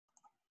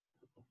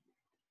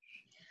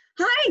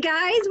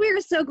guys, we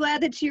are so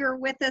glad that you're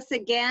with us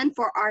again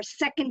for our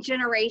Second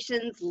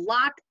Generations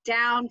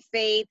Lockdown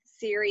Faith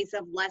series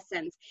of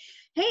lessons.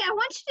 Hey, I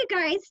want you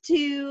guys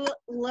to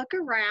look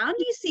around.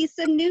 You see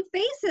some new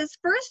faces.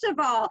 First of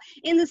all,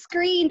 in the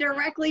screen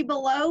directly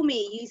below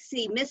me, you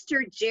see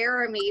Mr.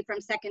 Jeremy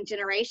from Second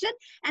Generation,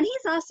 and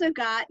he's also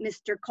got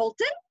Mr.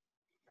 Colton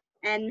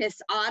and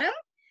Miss Autumn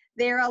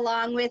there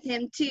along with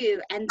him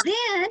too. And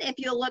then if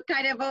you'll look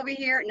kind of over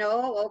here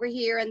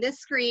in this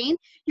screen,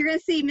 you're going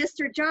to see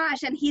Mr.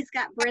 Josh, and he's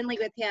got Brindley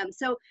with him.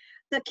 So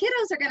the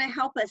kiddos are going to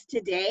help us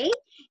today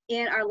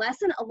in our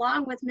lesson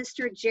along with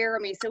Mr.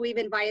 Jeremy. So we've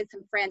invited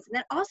some friends. And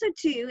then also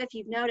too, if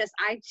you've noticed,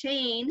 I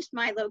changed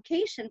my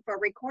location for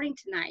recording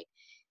tonight.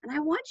 And I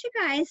want you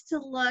guys to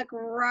look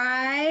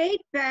right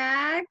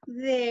back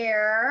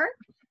there.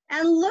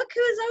 And look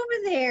who's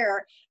over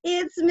there.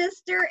 It's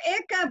Mr.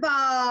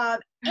 Ichabod.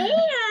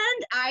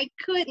 And I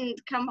couldn't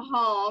come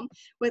home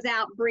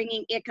without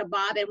bringing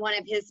Ichabod and one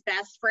of his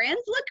best friends.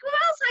 Look who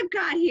else I've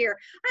got here.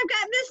 I've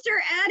got Mr.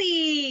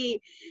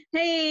 Eddie.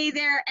 Hey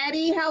there,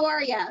 Eddie. How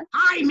are you?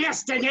 Hi,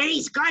 Miss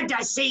Denise. Good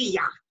to see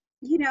ya.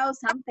 You know,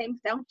 some things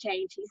don't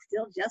change. He's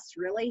still just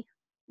really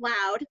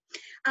loud.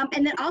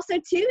 And then also,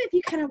 too, if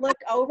you kind of look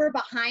over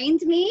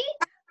behind me,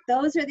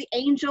 those are the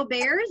angel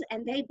bears,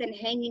 and they've been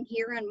hanging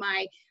here in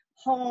my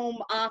home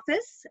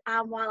office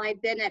while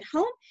I've been at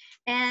home.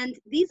 And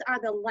these are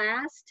the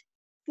last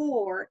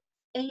 4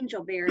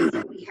 angel bears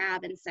that we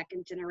have in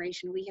Second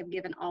Generation. We have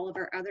given all of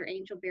our other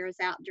angel bears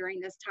out during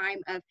this time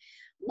of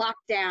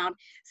lockdown.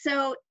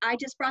 So I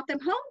just brought them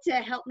home to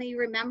help me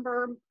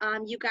remember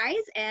you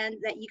guys, and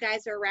that you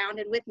guys are around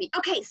and with me.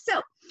 Okay,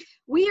 so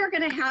we are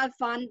going to have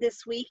fun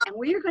this week, and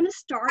we are going to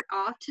start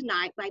off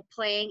tonight by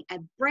playing a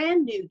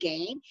brand new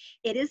game.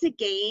 It is a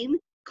game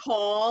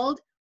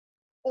called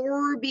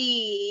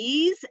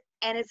Orbeez,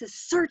 and it's a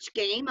search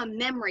game, a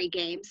memory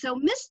game. So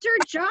Mr.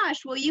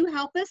 Josh, will you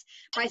help us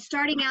by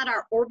starting out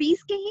our Orbeez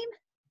game?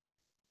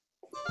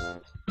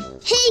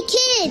 Hey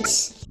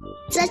kids,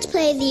 let's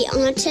play the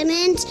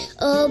Ultimate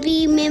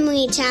Orbeez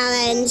Memory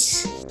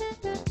Challenge.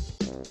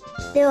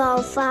 There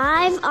are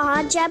 5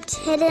 objects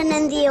hidden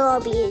in the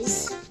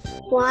Orbeez.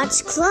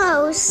 Watch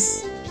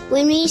close.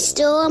 When we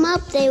store them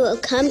up, they will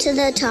come to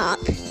the top.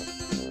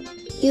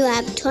 You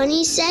have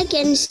 20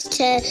 seconds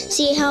to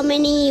see how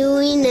many you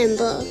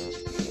remember.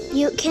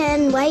 You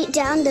can write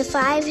down the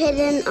 5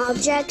 hidden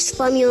objects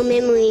from your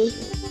memory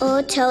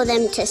or tell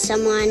them to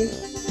someone.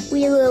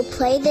 We will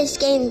play this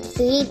game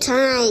 3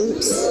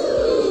 times.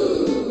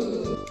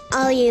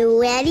 Are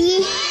you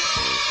ready?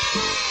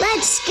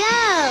 Let's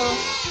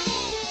go!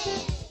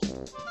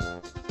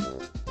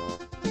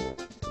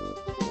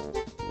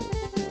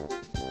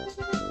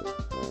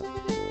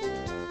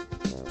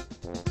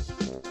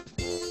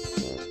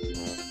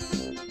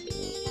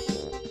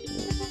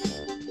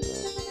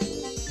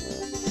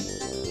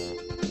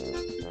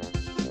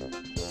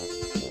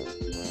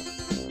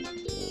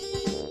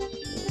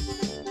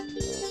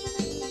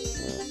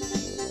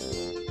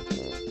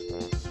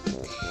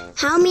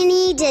 How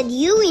many did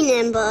you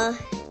remember?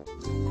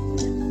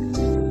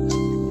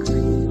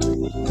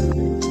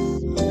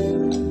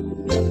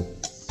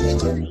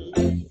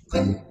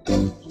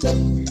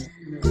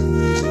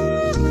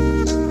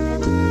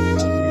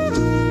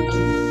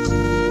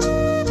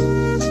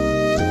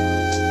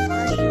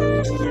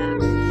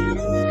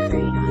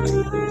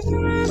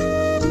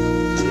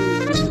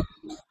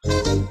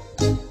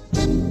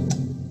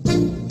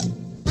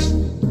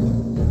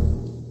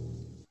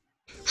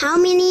 How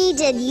many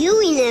did you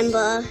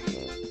remember?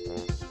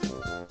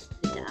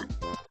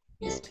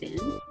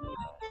 Spoon,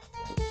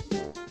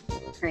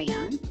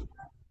 crayon,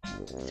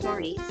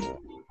 Smarties,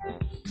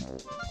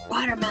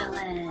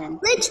 watermelon.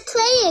 Let's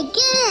play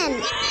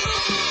again.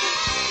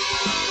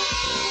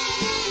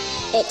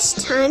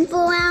 It's time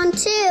for round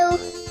 2.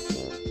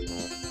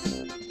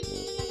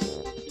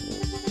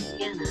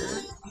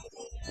 Anna,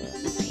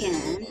 a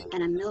pen,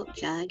 and a milk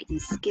jug,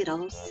 and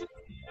Skittles.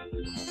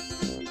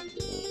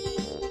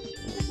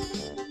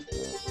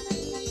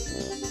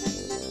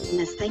 And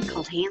this thing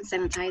called hand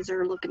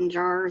sanitizer looking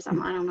jars. I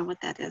don't know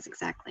what that is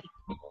exactly.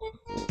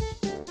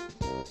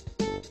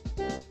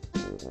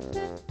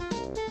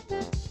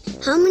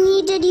 How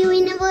many did you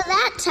remember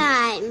that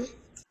time?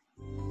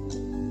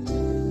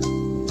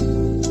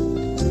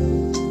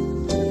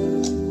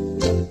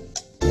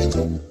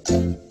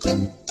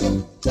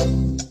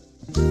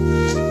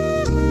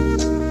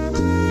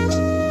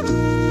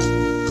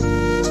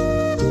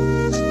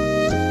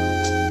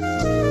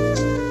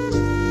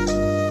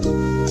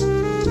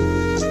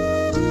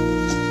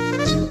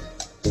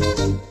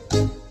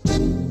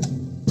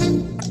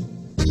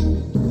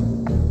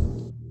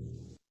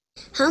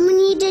 How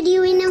many did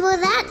you remember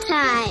that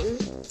time?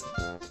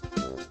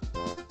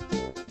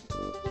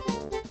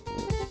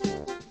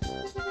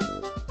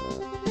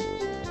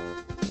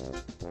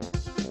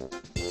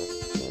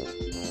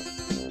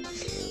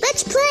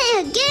 Let's play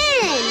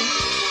again!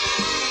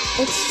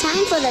 It's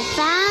time for the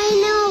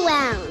final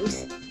round.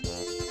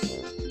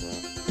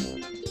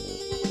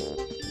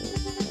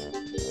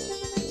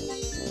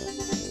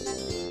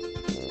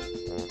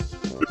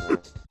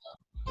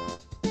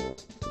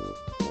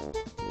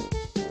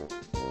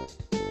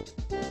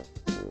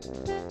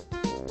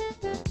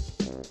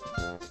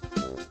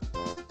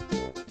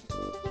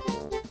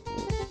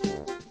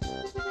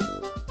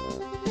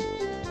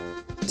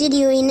 Did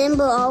you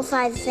remember all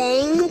 5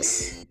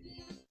 things?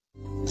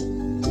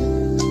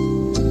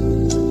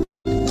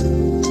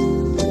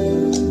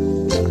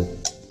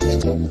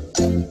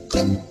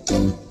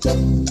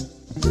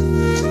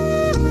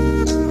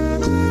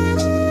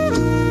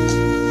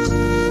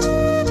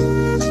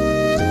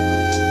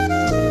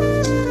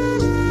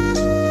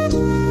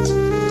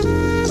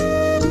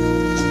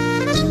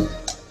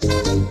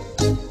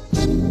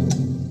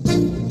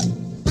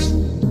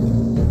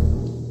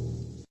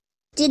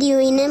 Did you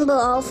remember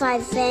all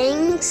 5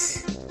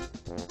 things?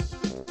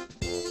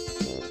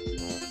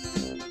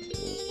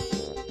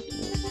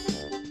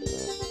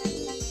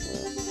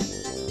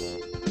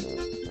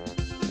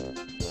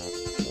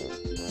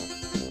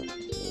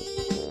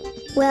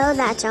 Well,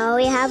 that's all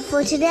we have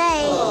for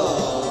today.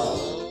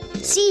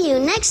 See you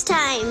next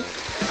time.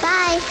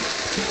 Bye.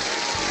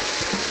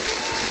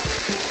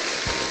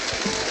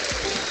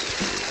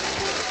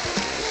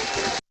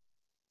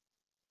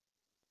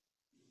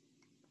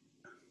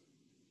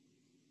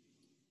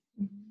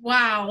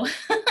 Wow,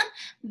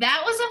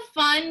 that was a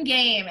fun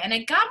game, and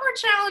it got more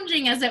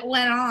challenging as it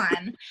went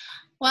on.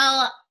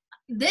 Well,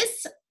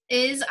 this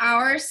is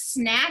our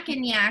snack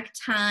and yak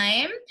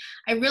time.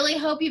 I really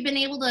hope you've been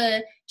able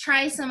to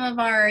try some of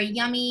our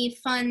yummy,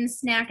 fun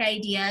snack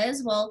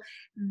ideas. Well,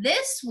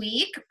 this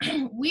week,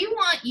 we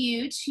want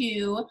you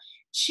to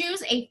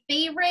choose a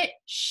favorite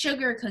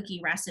sugar cookie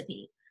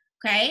recipe,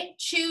 okay?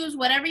 Choose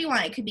whatever you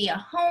want. It could be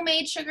a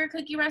homemade sugar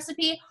cookie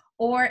recipe,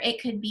 or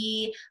it could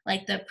be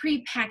like the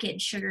prepackaged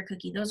sugar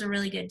cookie. Those are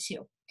really good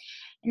too.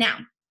 Now,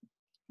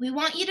 we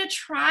want you to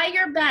try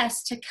your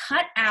best to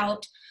cut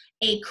out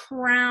a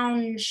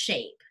crown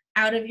shape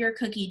out of your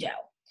cookie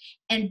dough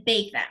and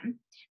bake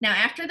them. Now,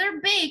 after they're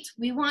baked,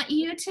 we want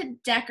you to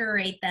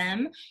decorate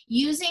them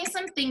using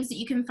some things that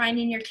you can find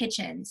in your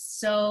kitchens.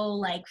 So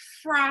like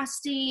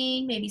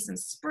frosting, maybe some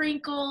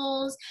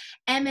sprinkles,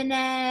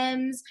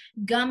 M&Ms,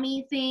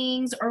 gummy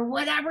things, or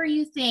whatever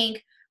you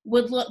think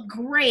would look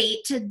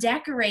great to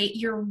decorate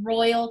your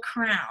royal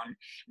crown.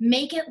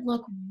 Make it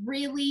look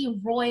really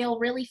royal,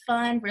 really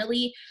fun,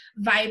 really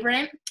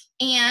vibrant.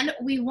 And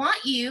we want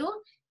you,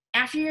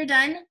 after you're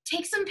done,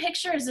 take some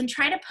pictures and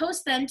try to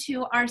post them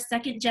to our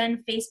Second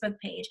Gen Facebook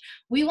page.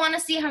 We want to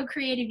see how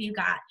creative you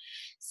got.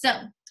 So,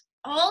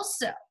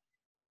 also,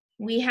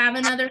 we have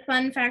another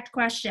fun fact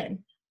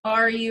question.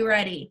 Are you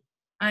ready?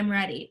 I'm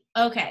ready.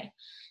 Okay.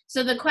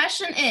 So the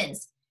question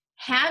is,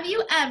 have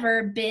you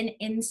ever been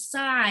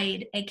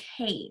inside a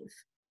cave?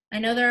 I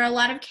know there are a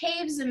lot of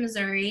caves in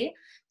Missouri.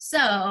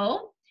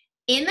 So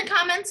in the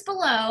comments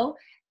below,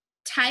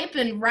 type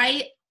and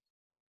write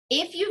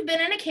if you've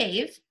been in a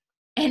cave,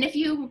 and if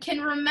you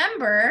can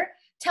remember,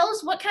 tell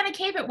us what kind of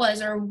cave it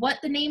was or what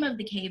the name of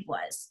the cave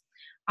was.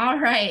 All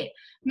right,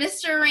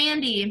 Mr.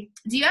 Randy,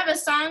 do you have a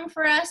song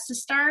for us to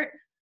start?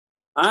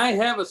 I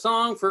have a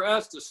song for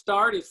us to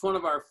start. It's one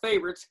of our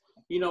favorites.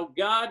 You know,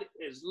 God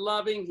is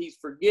loving. He's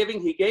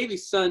forgiving. He gave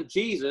his son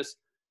Jesus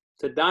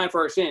to die for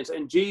our sins.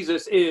 And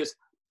Jesus is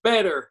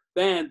better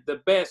than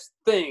the best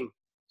thing.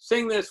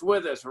 Sing this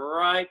with us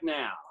right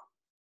now.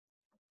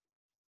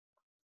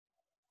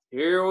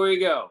 Here we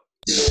go.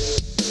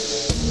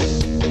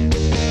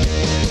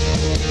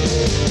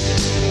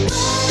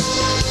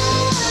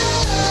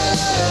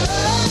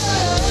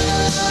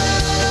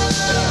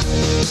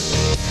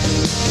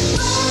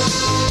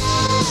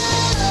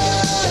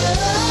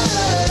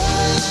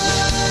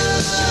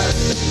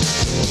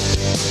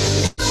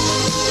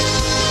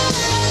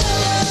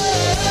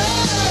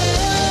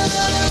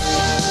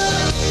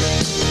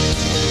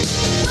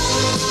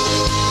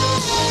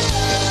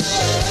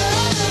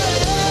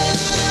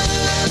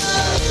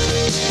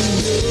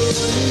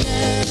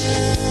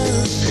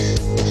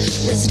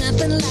 There's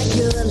nothing like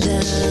your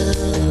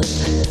love,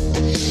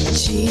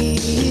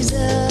 Jesus.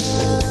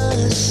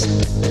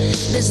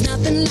 There's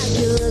nothing like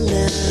your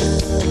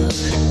love.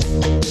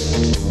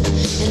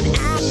 And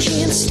I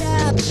can't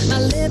stop my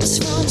lips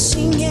from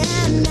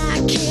singing.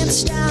 I can't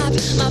stop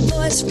my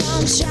voice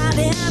from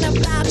shouting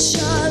about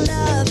your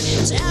love.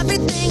 It's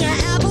everything I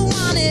ever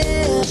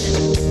wanted.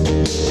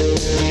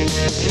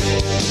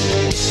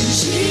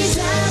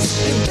 Jesus,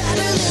 you're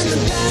better than the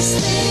best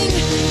thing.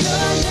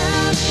 Your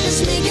love is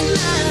making my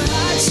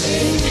heart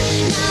sing.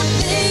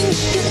 Nothing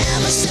could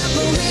ever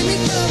separate me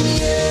from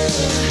you.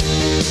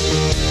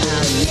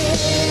 Oh yeah.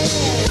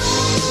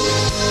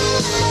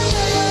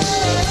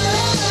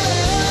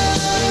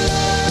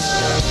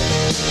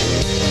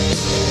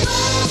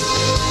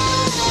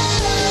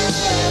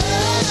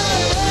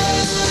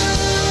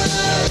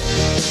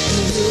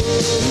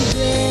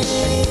 Your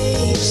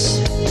grace,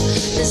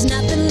 there's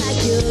nothing like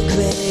your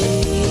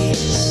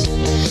grace,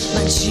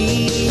 my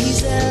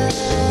Jesus.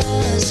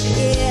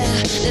 Yeah,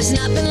 there's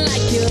nothing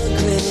like your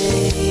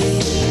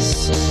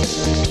grace.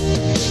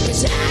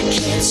 'Cause I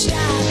can't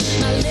stop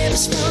my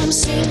lips from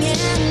singing.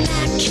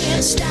 I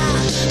can't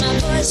stop my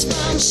voice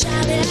from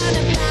shouting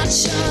about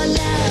your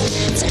love.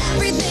 It's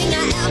everything I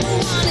ever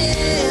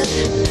wanted.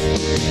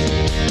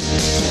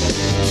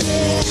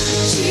 Yeah,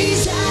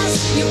 Jesus,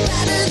 you're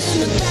better than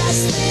the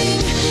best thing.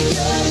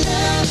 Your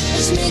love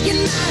is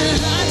making my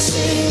heart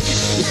sing.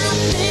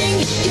 Nothing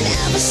can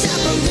ever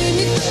separate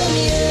me from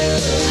you.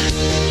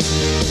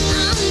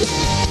 Oh,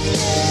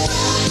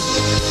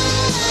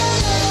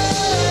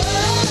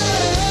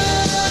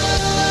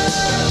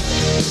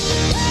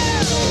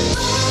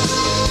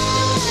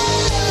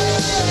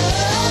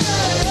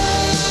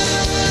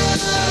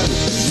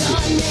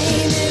 Your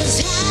name is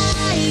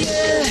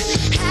higher,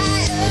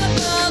 high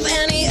above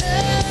any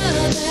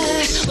other.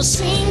 We'll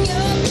sing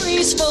your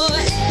praise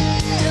forever.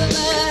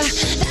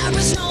 There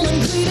is no one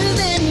greater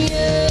than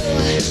you.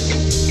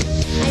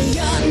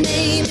 Your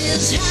name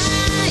is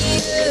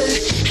higher,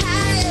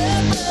 high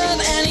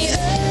above any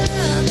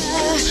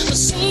other. We'll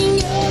sing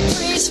your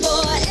praise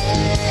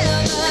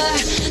forever.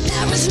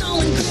 There is no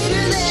one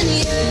greater than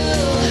you.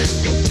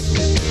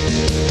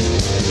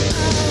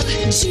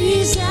 Oh,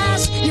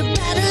 Jesus, you're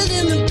better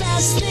than the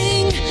best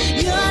thing.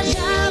 Your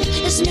love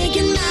is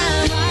making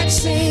my heart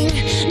sing.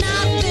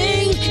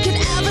 Nothing could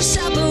ever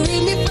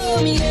separate me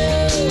from you.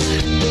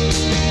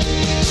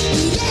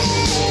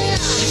 Yeah,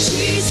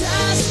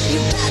 Jesus,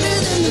 you're better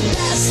than the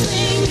best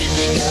thing.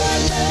 Your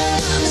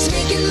love is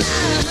making my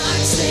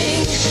heart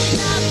sing.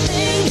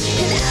 Nothing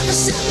can ever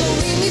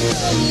separate me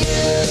from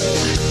you.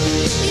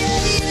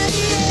 Yeah, yeah,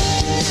 yeah.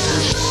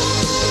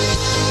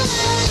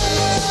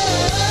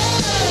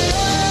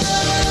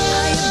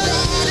 Are you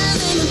better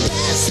than the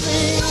best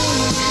thing?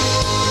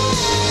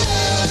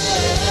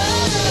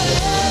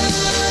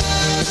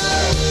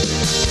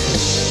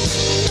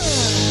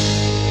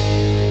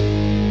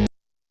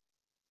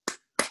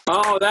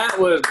 Oh, that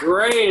was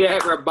great,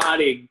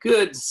 everybody.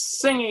 Good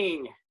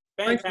singing.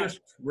 Thanks,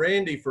 Fantastic. Mr.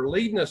 Randy, for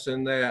leading us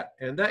in that.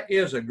 And that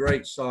is a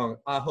great song.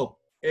 I hope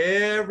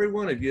every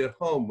one of you at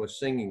home was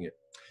singing it.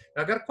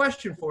 Now, I've got a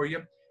question for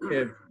you.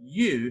 Have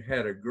you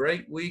had a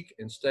great week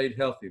and stayed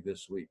healthy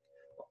this week?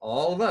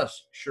 All of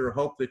us sure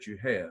hope that you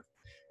have.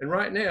 And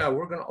right now,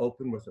 we're going to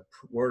open with a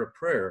word of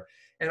prayer.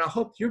 And I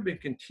hope you've been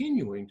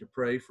continuing to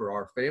pray for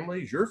our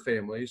families, your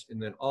families, and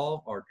then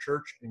all our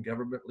church and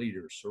government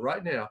leaders. So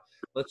right now,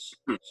 let's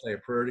say a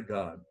prayer to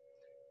God.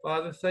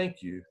 Father,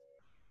 thank you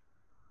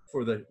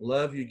for the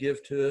love you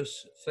give to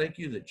us. Thank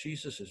you that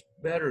Jesus is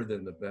better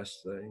than the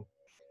best thing.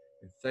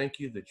 And thank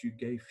you that you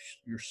gave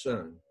your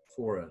son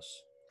for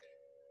us.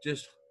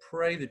 Just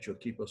pray that you'll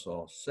keep us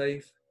all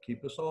safe,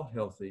 keep us all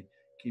healthy,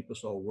 keep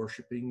us all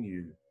worshiping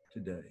you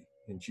today.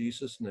 In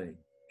Jesus' name,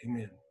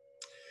 amen.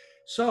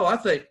 So I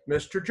think,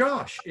 Mr.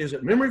 Josh, is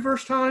it memory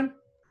verse time?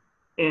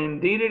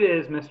 Indeed it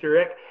is, Mr.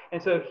 Rick.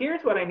 And so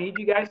here's what I need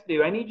you guys to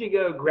do. I need you to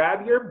go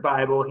grab your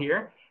Bible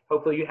here.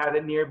 Hopefully you have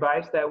it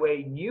nearby so that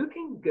way you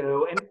can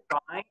go and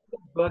find the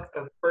book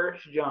of 1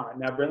 John.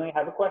 Now, Brinley, I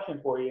have a question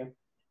for you.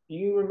 Do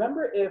you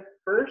remember if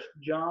 1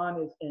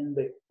 John is in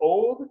the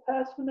Old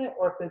Testament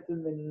or if it's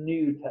in the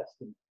New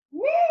Testament?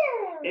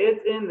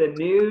 It's in the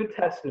New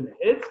Testament.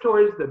 It's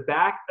towards the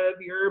back of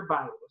your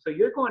Bible. So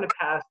you're going to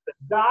pass the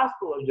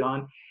Gospel of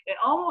John, and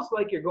almost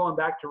like you're going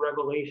back to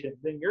Revelation,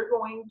 then you're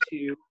going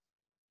to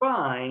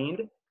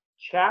find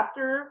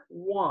chapter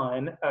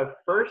 1 of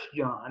 1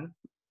 John,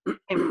 and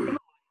we're going to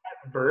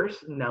at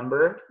verse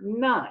number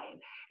 9.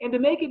 And to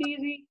make it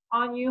easy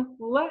on you,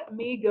 let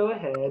me go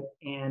ahead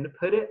and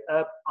put it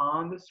up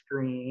on the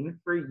screen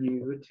for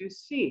you to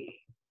see.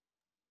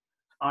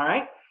 All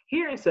right,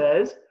 here it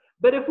says,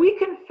 "But if we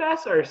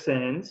confess our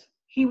sins,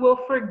 he will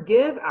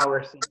forgive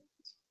our sins.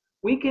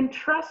 We can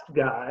trust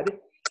God.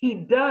 He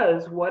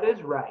does what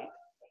is right.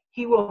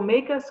 He will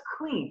make us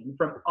clean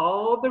from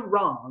all the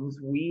wrongs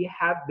we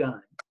have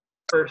done."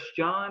 1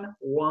 John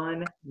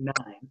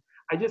 1:9.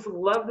 I just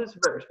love this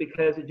verse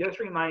because it just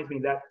reminds me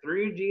that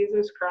through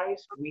Jesus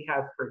Christ, we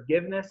have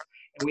forgiveness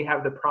and we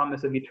have the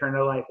promise of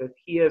eternal life if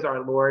he is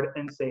our Lord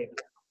and Savior.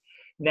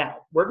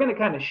 Now, we're going to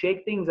kind of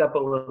shake things up a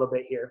little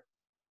bit here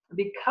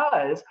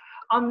because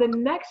on the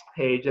next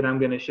page that I'm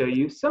going to show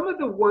you, some of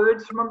the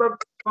words from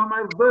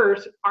our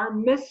verse are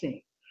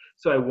missing.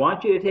 So I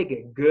want you to take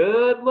a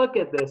good look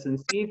at this and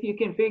see if you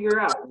can figure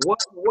out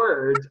what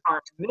words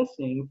are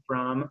missing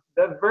from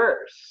the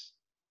verse.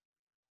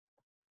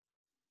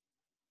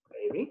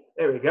 Maybe.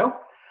 There we go.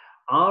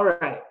 All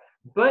right.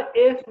 But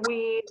if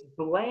we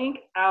blank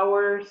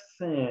our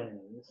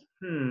sins,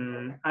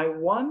 I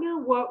wonder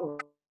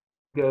what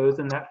goes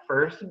in that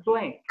first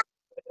blank.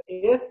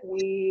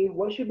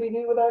 What should we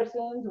do with our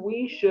sins?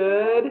 We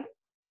should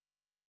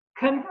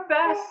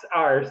confess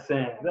our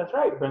sins. That's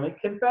right, Brinley,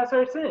 confess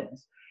our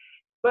sins.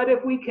 But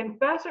if we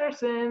confess our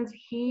sins,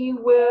 he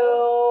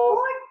will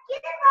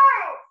forgive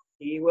us.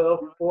 He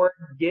will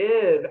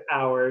forgive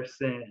our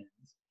sins.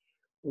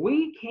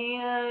 We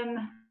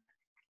can,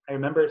 I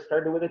remember it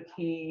started with a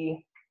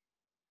T.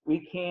 We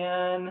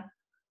can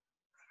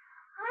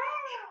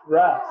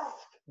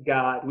trust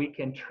God. We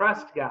can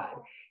trust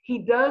God. He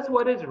does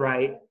what is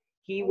right.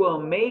 He will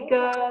make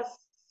us,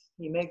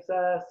 he makes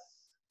us,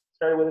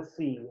 started with a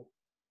C.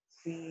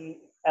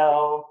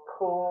 C-L,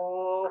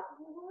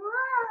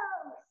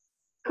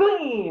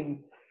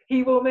 clean.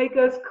 He will make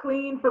us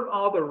clean from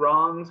all the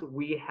wrongs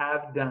we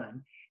have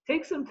done.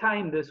 Take some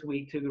time this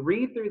week to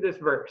read through this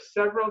verse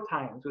several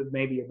times with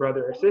maybe a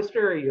brother or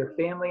sister or your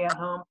family at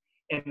home,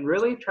 and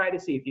really try to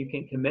see if you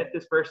can commit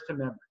this verse to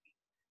memory.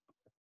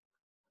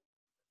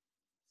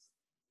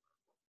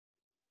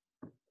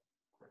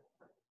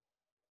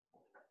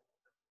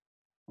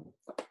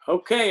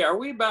 Okay, are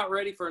we about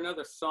ready for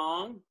another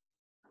song?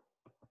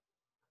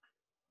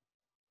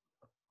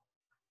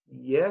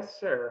 Yes,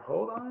 sir.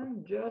 Hold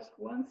on just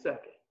 1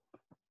 second.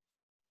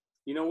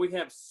 You know, we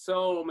have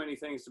so many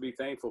things to be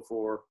thankful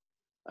for.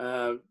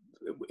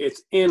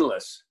 It's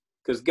endless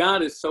because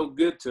God is so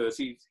good to us.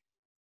 He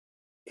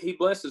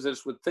blesses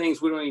us with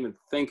things we don't even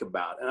think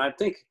about. And I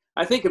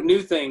think of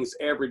new things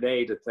every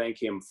day to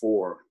thank him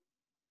for,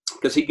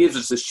 because he gives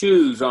us the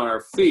shoes on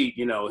our feet.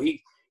 You know,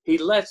 he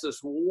lets us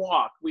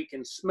walk. We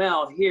can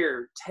smell,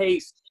 hear,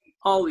 taste,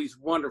 all these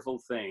wonderful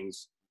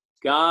things.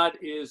 God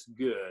is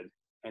good,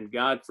 and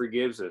God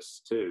forgives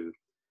us too.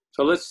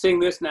 So let's sing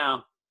this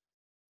now.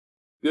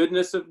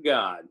 Goodness of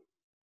God.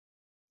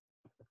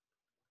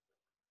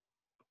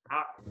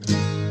 I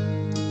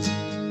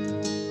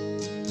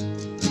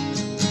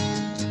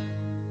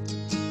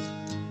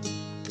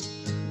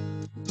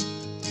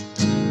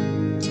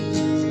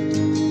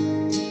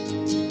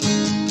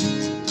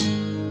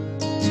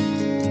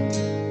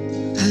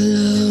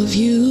love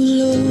you,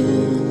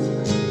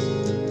 Lord.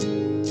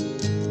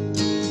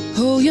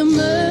 Oh, your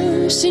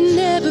mercy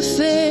never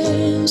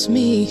fails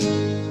me.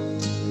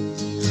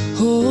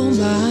 All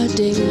my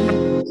days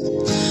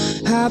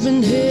I've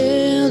been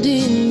held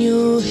in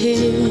your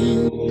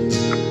hand.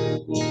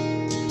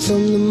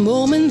 From the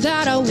moment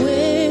that I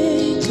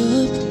wake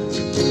up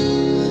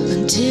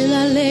until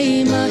I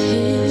lay my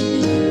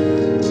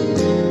head,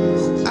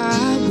 oh,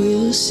 I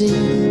will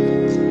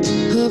sing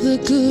of the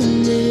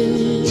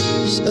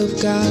goodness of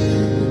God.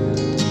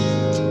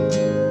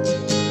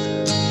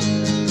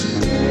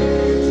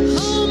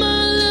 All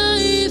my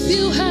life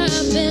you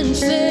have been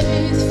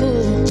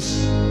faithful.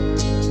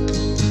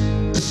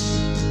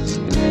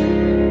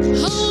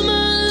 All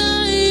my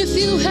life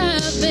you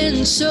have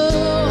been so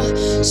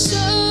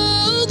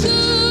good.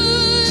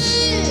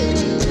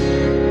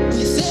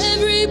 With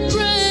every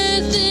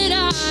breath that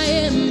I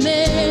am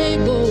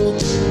able,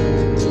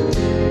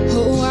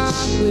 oh, I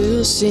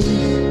will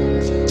sing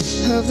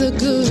of the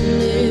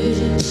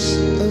goodness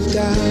of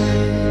God.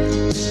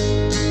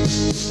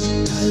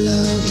 I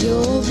love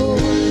your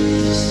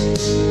voice.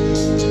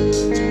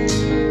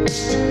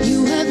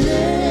 You have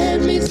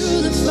led me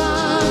through the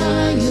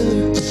fire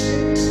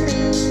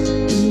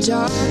in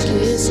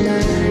darkest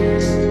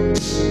night.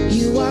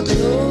 You are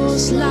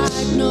close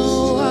like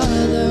no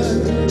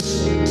other.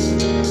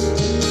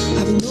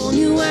 I've known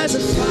you as a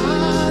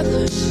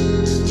father.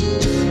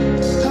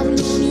 I've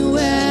known you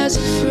as a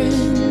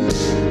friend.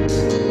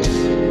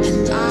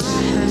 And I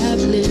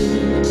have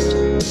lived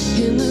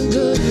in the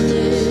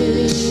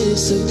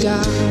goodness of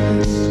God.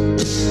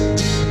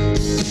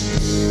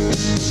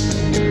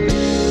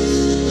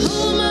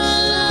 All my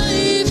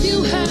life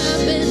you have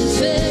been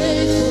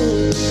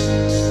faithful.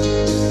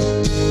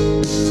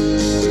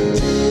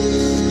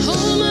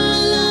 All my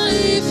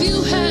life you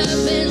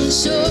have been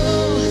so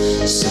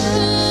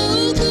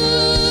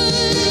good.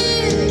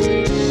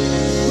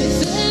 With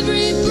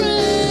every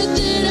breath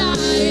that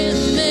I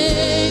am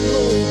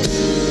able,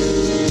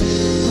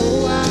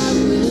 oh, I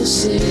will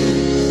sing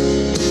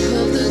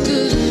of the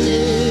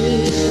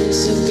goodness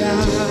of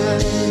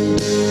God.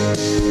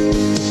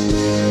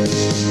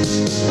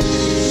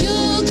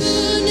 Your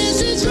goodness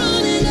is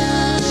running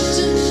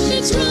after me.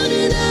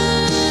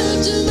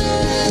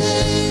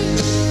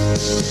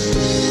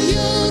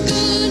 Your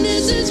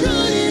goodness is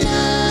running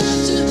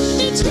after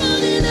me.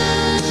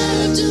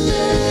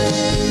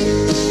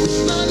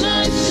 My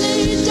life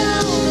laid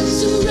down, I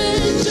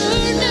surrender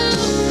now.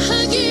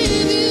 I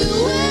give you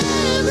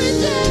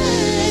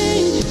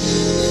everything.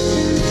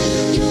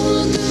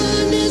 Your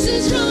goodness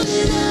is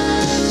running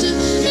after me.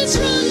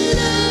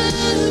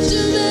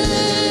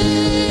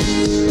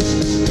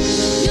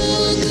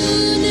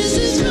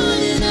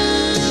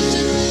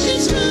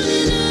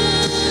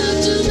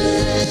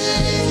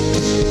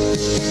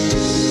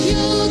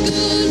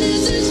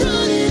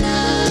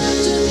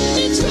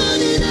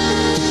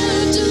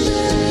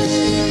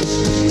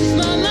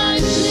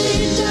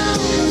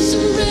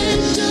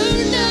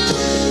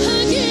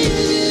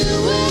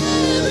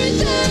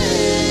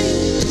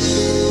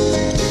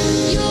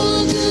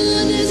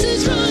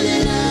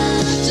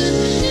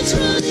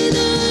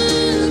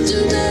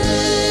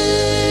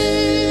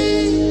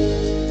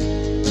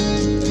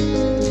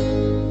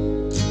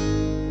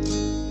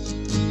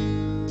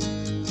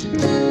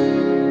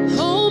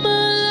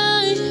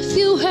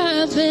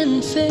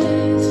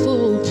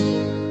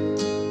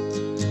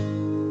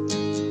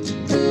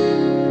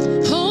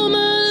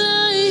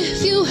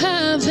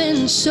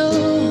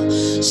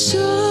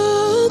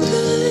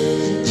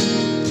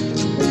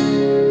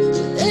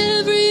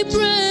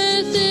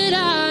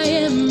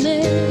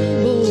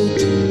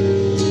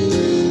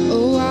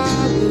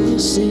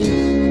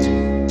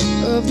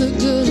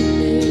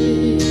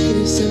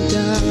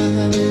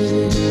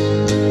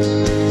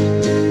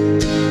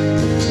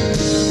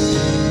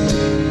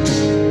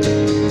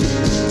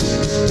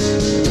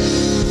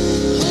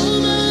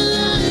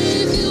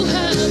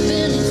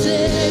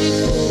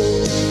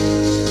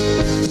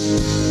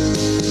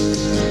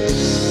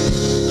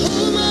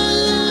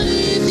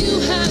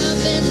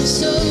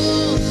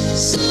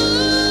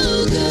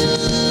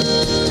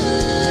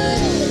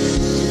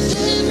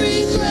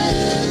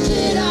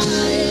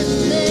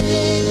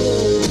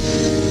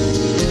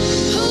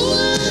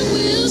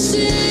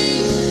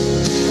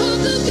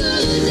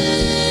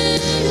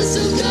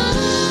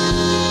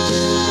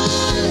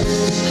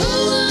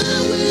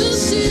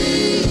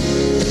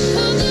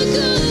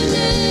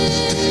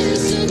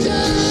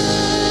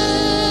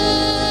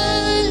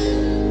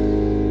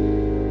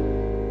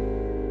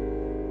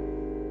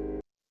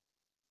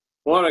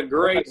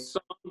 great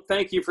song.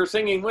 Thank you for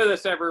singing with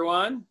us,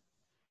 everyone.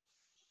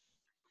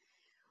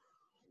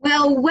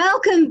 Well,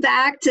 welcome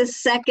back to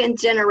Second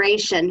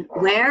Generation,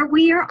 where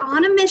we are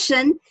on a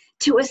mission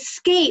to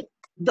escape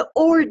the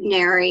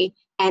ordinary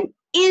and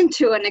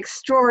into an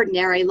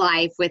extraordinary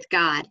life with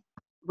God.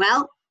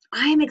 Well,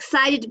 I'm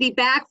excited to be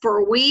back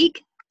for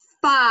week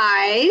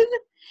 5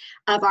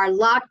 of our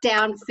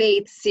Lockdown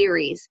Faith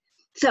series.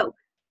 So,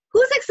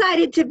 who's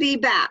excited to be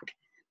back?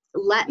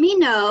 Let me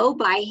know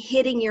by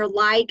hitting your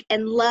like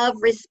and love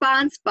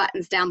response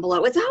buttons down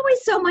below. It's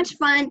always so much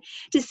fun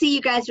to see you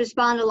guys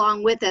respond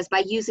along with us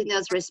by using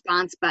those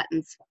response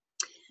buttons.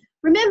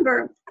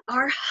 Remember,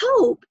 our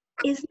hope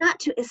is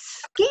not to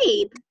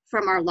escape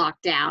from our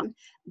lockdown,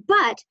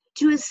 but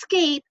to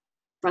escape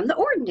from the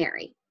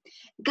ordinary.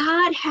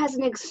 God has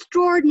an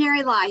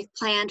extraordinary life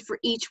planned for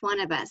each one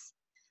of us.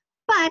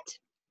 But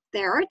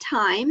there are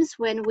times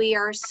when we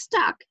are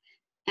stuck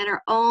in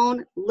our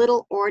own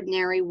little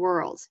ordinary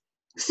worlds.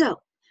 So,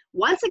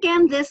 once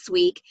again this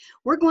week,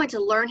 we're going to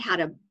learn how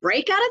to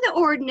break out of the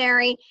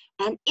ordinary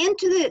and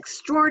into the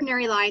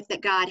extraordinary life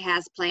that God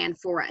has planned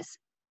for us.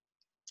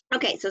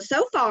 Okay,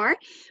 so far,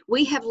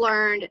 we have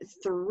learned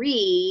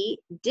 3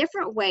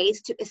 different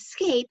ways to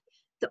escape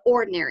the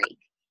ordinary.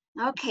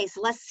 Okay,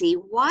 so let's see,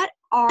 what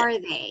are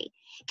they?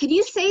 Can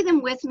you say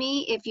them with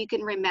me if you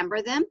can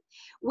remember them?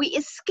 We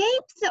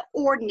escape the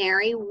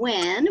ordinary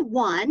when,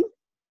 1,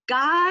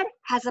 God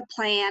has a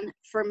plan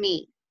for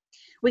me.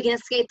 We can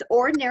escape the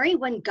ordinary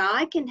when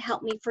God can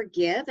help me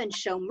forgive and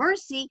show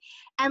mercy.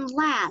 And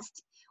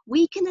last,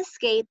 we can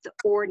escape the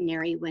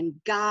ordinary when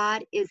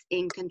God is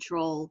in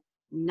control,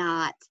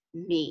 not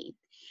me.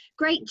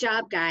 Great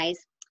job, guys.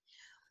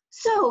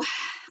 So,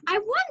 I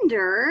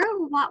wonder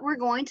what we're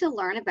going to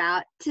learn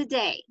about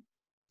today.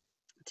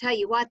 Tell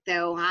you what,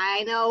 though,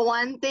 I know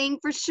one thing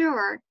for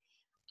sure.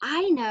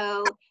 I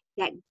know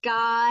that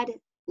God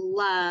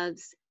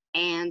loves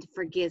and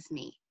forgives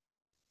me.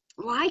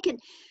 Well, I can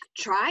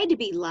try to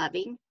be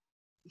loving,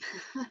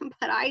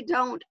 but I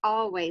don't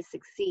always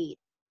succeed.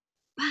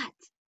 But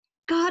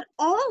God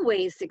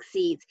always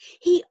succeeds.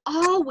 He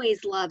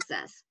always loves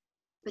us.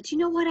 But you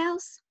know what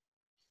else?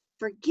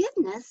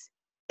 Forgiveness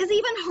is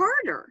even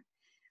harder.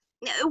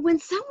 When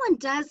someone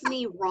does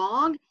me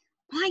wrong,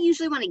 I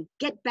usually want to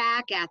get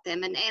back at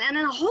them and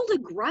hold a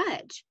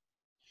grudge.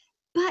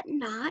 But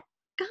not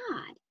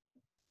God.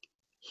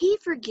 He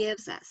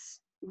forgives us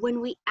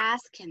when we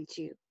ask him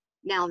to.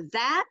 Now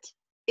that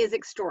is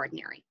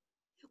extraordinary.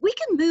 We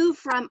can move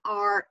from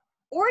our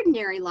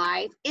ordinary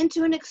life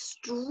into an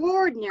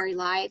extraordinary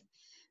life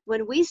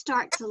when we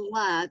start to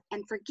love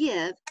and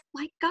forgive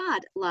like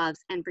God loves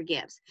and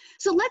forgives.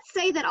 So let's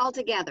say that all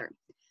together.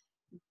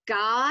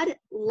 God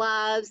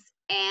loves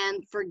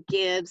and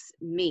forgives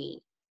me.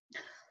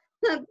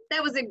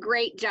 That was a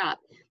great job.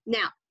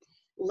 Now,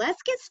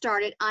 let's get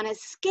started on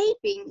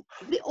escaping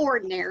the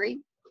ordinary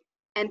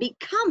and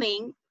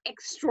becoming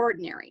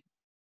extraordinary.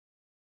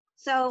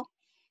 So,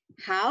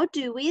 how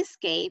do we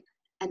escape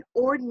an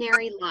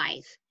ordinary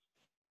life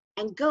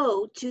and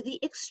go to the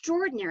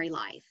extraordinary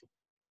life?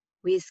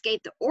 We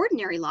escape the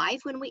ordinary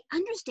life when we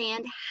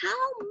understand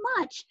how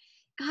much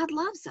God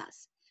loves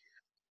us.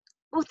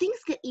 Well, things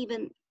get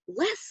even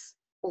less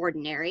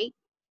ordinary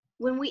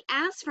when we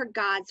ask for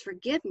God's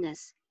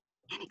forgiveness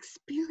and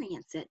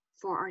experience it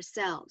for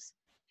ourselves.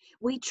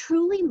 We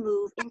truly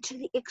move into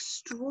the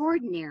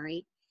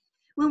extraordinary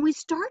when we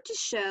start to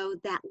show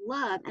that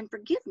love and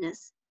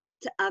forgiveness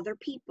to other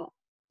people.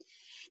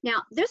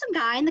 Now, there's a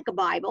guy in the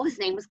Bible, his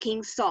name was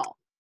King Saul.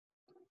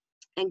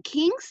 And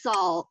King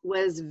Saul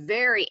was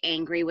very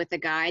angry with a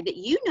guy that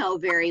you know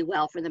very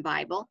well from the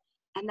Bible,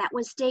 and that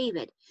was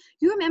David.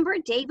 You remember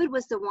David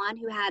was the one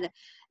who had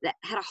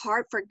a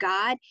heart for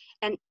God,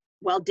 and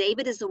well,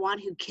 David is the one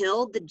who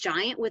killed the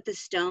giant with the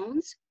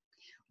stones.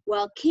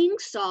 Well, King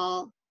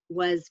Saul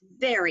was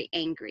very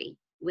angry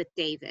with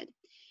David,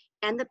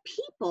 and the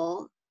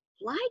people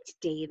liked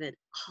David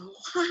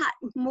a lot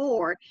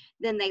more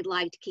than they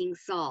liked King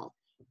Saul.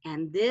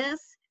 And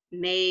this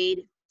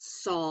made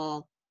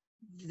Saul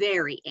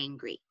very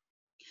angry.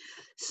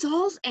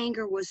 Saul's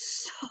anger was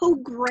so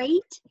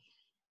great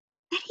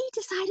that he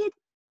decided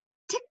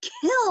to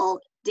kill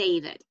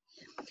David.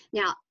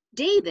 Now,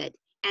 David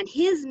and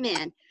his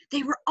men,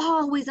 they were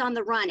always on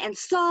the run, and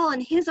Saul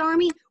and his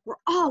army were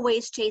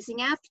always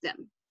chasing after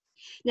them.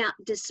 Now,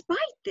 despite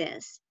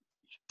this,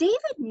 David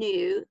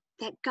knew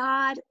that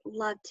God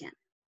loved him.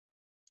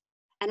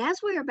 And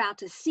as we're about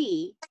to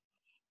see,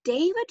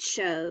 David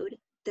showed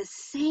the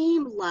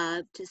same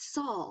love to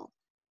Saul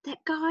that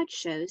God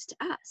shows to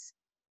us.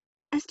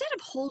 Instead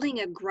of holding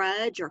a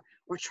grudge or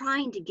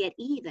trying to get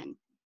even,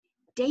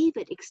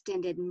 David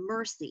extended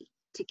mercy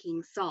to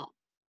King Saul.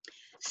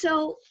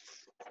 So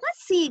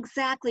let's see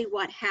exactly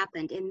what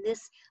happened in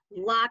this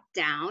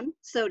lockdown,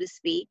 so to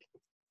speak,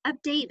 of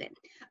David.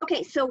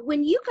 Okay, so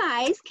when you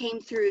guys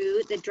came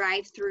through the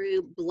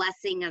drive-through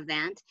blessing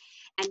event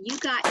and you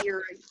got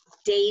your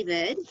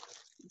David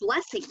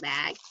blessing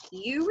bag,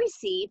 you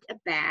received a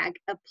bag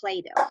of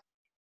Play-Doh.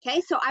 Okay,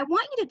 so I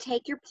want you to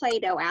take your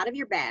Play-Doh out of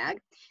your bag,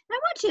 and I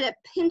want you to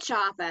pinch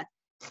off a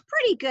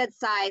pretty good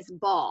sized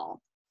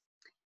ball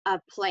of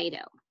Play-Doh.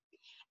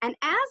 And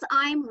as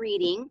I'm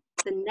reading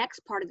the next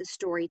part of the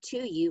story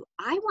to you,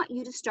 I want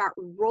you to start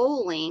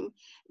rolling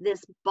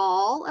this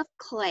ball of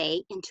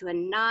clay into a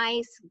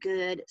nice,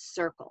 good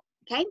circle,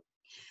 okay?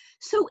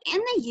 So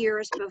in the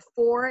years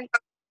before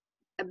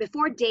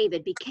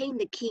David became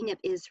the king of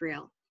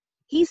Israel,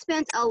 he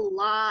spent a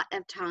lot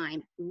of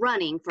time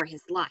running for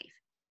his life.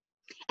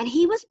 And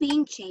he was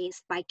being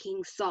chased by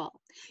King Saul.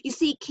 You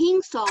see, King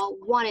Saul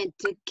wanted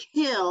to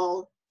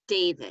kill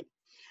David.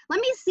 Let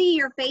me see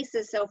your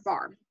faces so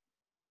far,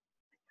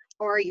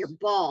 or your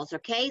balls,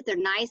 okay? They're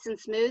nice and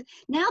smooth.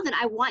 Now then,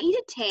 I want you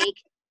to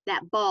take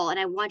that ball and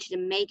I want you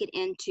to make it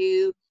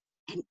into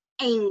an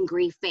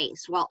angry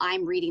face while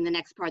I'm reading the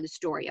next part of the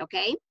story,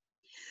 okay?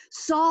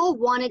 Saul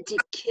wanted to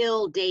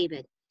kill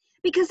David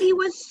because he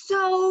was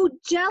so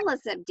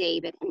jealous of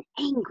David and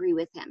angry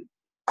with him.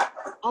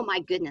 Oh my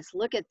goodness,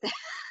 look at that.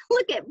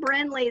 Look at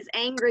Brenley's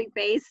angry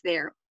face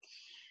there.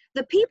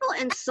 The people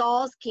in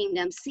Saul's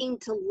kingdom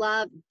seemed to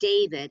love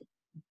David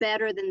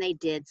better than they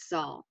did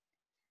Saul.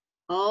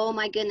 Oh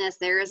my goodness,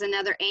 there is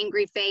another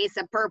angry face,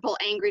 a purple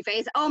angry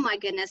face. Oh my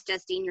goodness,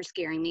 Justine, you're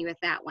scaring me with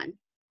that one.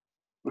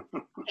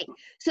 Okay,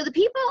 so the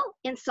people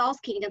in Saul's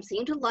kingdom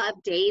seemed to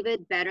love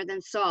David better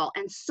than Saul.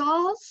 And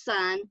Saul's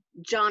son,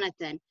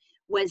 Jonathan,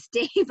 was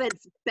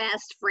David's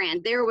best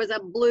friend. There was a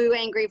blue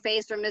angry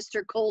face from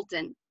Mr.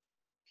 Colton.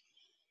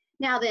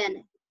 Now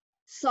then,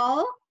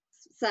 Saul's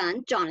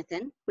son,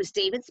 Jonathan, was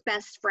David's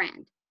best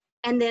friend.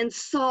 And then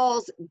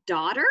Saul's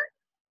daughter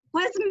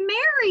was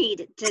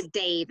married to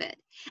David.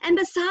 And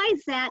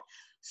besides that,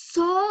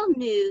 Saul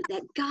knew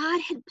that God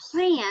had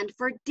planned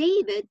for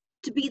David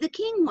to be the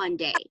king one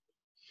day.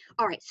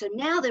 All right, so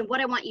now then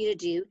what I want you to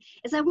do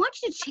is I want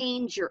you to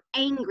change your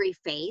angry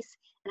face,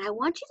 and I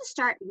want you to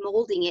start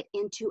molding it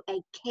into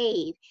a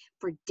cave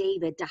for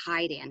David to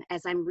hide in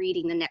as I'm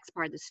reading the next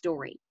part of the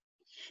story.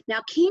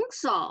 Now, King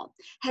Saul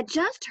had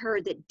just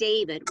heard that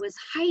David was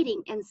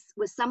hiding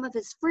with some of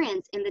his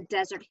friends in the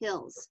desert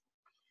hills.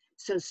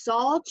 So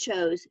Saul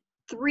chose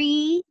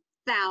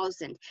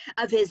 3,000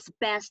 of his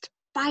best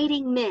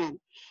fighting men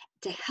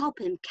to help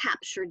him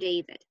capture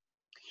David.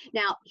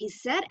 Now, he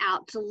set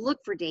out to look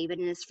for David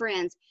and his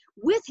friends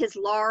with his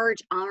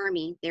large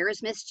army. There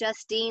is Miss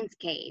Justine's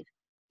cave.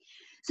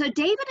 So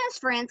David and his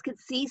friends could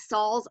see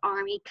Saul's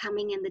army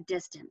coming in the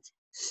distance.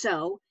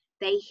 So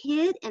they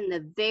hid in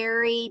the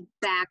very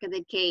back of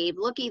the cave.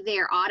 Looky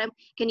there, Autumn.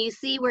 Can you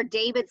see where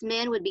David's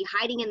men would be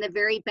hiding in the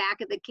very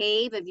back of the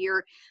cave of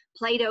your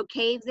Play-Doh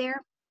cave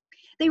there?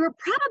 They were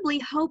probably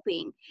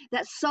hoping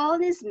that Saul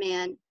and his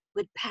men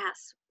would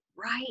pass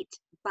right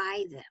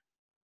by them.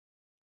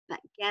 But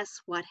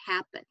guess what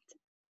happened?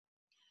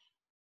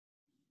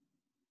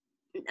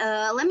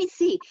 Let me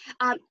see.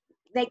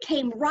 They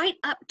came right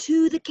up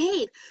to the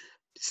cave.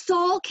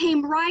 Saul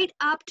came right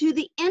up to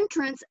the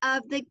entrance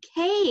of the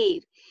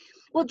cave.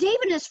 Well,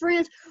 David and his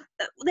friends,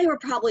 they were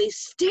probably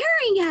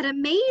staring at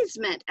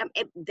amazement.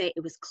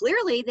 It was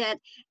clearly that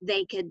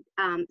they could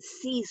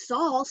see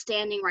Saul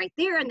standing right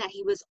there and that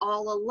he was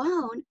all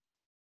alone.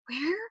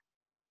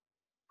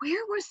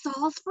 Where were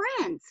Saul's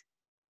friends?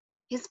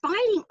 His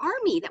fighting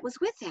army that was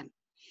with him.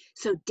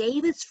 So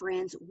David's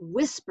friends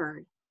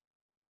whispered,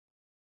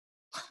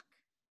 "Look,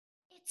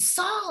 it's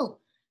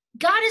Saul.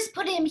 God has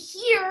put him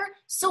here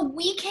so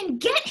we can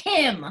get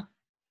him."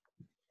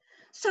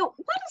 So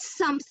what is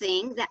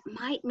something that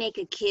might make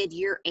a kid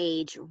your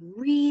age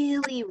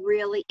really,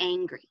 really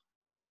angry?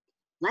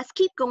 Let's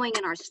keep going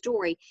in our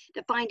story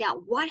to find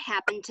out what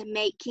happened to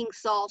make King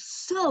Saul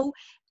so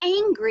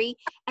angry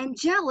and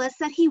jealous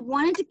that he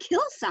wanted to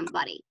kill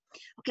somebody.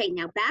 Okay,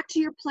 now back to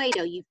your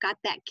Play-Doh. You've got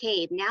that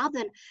cave. Now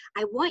then,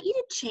 I want you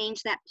to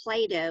change that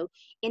Play-Doh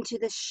into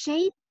the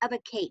shape of a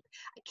cape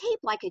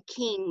like a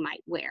king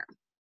might wear.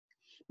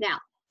 Now,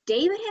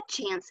 David had a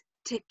chance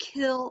to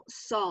kill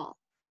Saul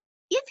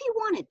if he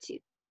wanted to.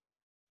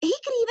 He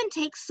could even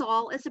take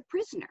Saul as a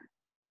prisoner.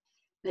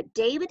 But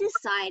David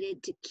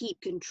decided to keep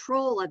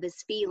control of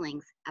his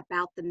feelings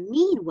about the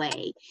mean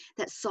way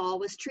that Saul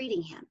was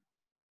treating him.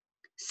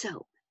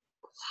 So,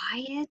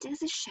 quiet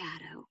as a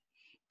shadow,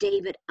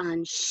 David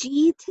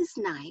unsheathed his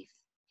knife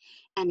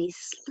and he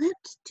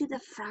slipped to the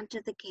front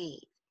of the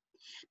cave.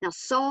 Now,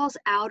 Saul's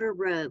outer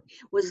robe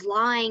was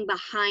lying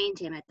behind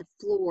him at the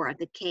floor of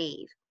the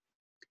cave.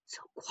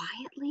 So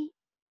quietly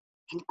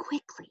and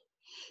quickly,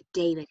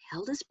 David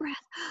held his breath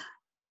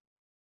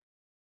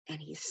and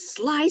he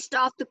sliced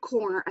off the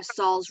corner of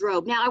Saul's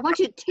robe. Now, I want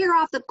you to tear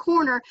off the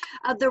corner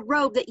of the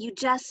robe that you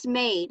just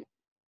made.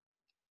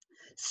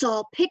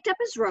 Saul picked up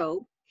his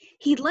robe,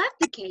 he left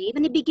the cave,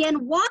 and he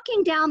began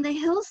walking down the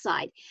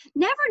hillside,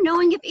 never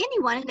knowing if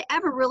anyone had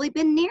ever really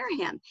been near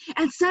him.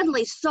 And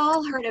suddenly,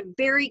 Saul heard a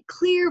very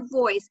clear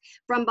voice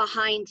from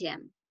behind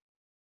him.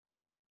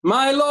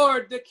 "My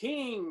lord, the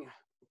king."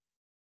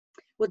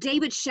 Well,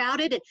 David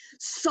shouted, and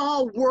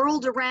Saul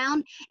whirled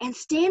around, and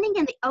standing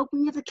in the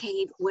opening of the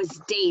cave was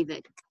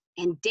David.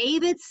 And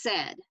David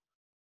said,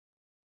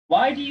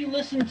 Why do you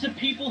listen to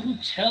people who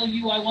tell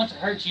you I want to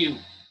hurt you?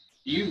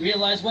 Do you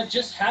realize what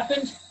just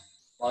happened?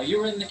 While you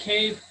were in the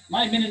cave,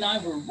 my men and I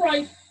were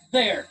right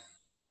there.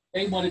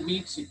 They wanted me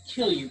to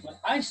kill you,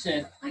 but I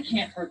said, I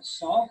can't hurt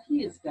Saul.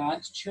 He is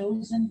God's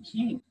chosen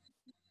king.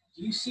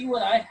 Do you see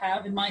what I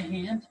have in my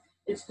hand?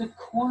 It's the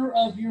corner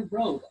of your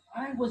robe.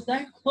 I was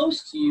that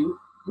close to you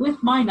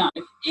with my knife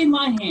in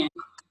my hand,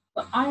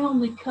 but I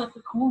only cut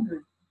the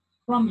corner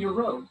from your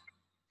robe.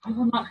 I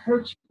will not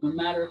hurt you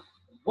no matter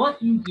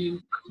what you do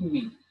to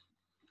me.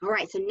 All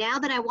right, so now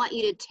that I want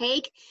you to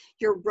take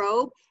your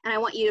robe and I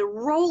want you to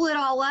roll it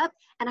all up,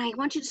 and I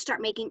want you to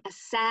start making a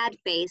sad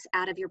face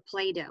out of your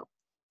Play-Doh.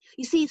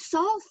 You see,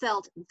 Saul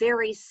felt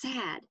very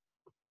sad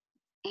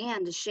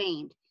and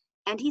ashamed,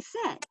 and he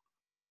said,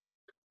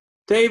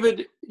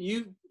 David,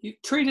 you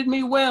treated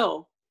me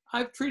well.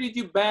 I've treated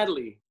you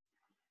badly.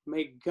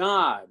 May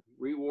God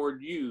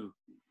reward you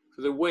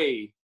for the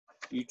way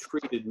you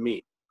treated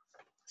me.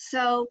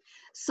 So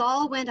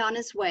Saul went on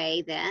his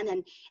way then,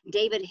 and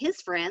David and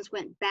his friends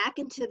went back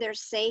into their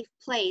safe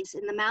place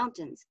in the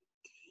mountains.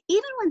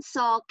 Even when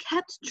Saul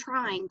kept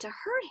trying to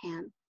hurt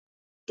him,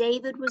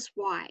 David was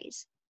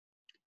wise.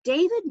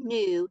 David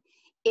knew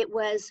it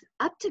was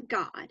up to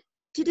God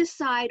to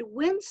decide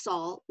when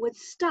Saul would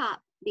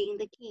stop being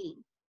the king.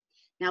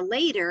 Now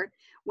later,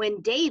 when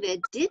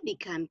David did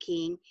become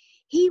king,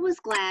 he was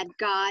glad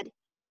God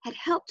had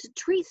helped to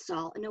treat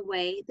Saul in a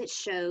way that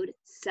showed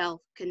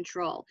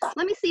self-control.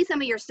 Let me see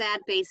some of your sad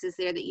faces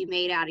there that you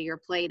made out of your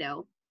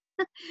Play-Doh.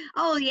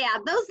 Oh yeah,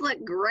 those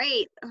look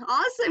great.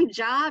 Awesome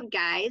job,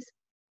 guys.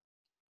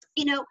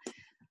 You know,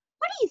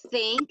 what do you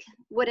think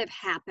would have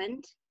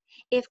happened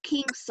if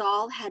King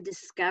Saul had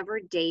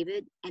discovered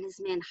David and his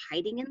men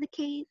hiding in the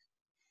cave?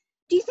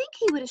 Do you think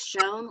he would have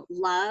shown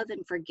love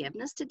and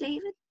forgiveness to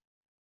David?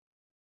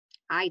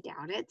 I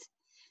doubt it.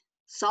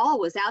 Saul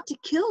was out to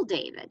kill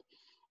David.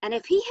 And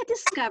if he had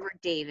discovered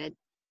David,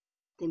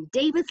 then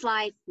David's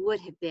life would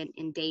have been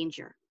in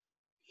danger.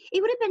 It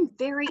would have been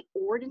very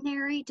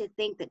ordinary to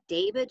think that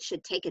David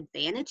should take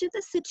advantage of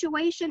the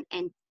situation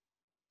and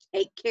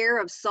take care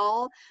of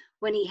Saul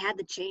when he had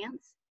the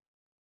chance.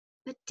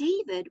 But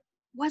David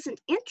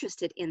wasn't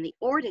interested in the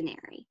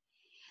ordinary.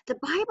 The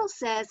Bible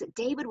says that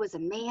David was a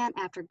man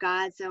after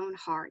God's own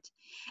heart,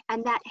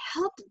 and that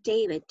helped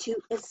David to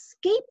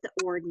escape the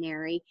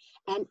ordinary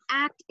and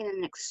act in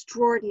an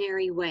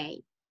extraordinary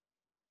way.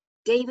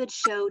 David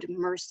showed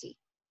mercy.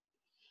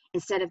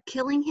 Instead of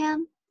killing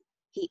him,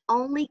 he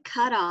only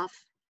cut off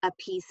a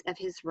piece of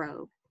his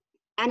robe.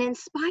 And in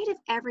spite of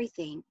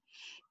everything,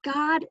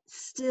 God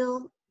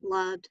still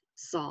loved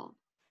Saul.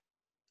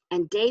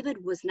 And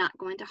David was not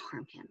going to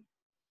harm him.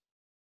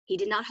 He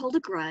did not hold a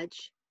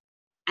grudge,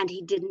 and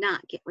he did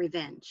not get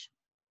revenge.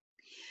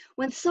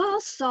 When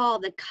Saul saw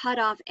the cut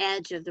off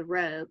edge of the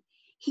robe,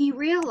 he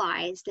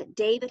realized that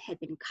David had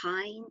been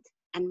kind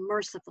and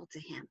merciful to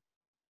him.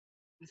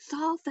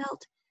 Saul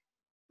felt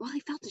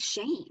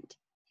ashamed.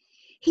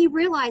 He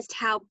realized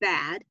how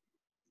bad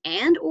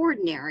and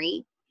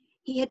ordinary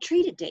he had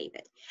treated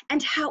David,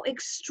 and how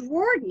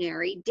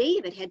extraordinary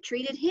David had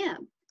treated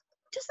him,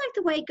 just like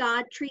the way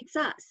God treats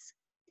us.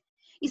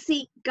 You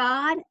see,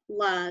 God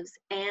loves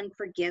and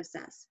forgives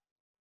us,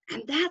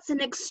 and that's an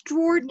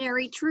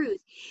extraordinary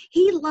truth.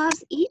 He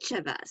loves each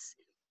of us.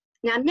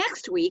 Now,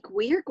 next week,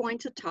 we are going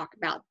to talk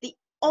about the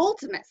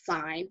ultimate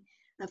sign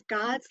of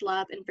God's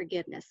love and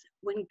forgiveness,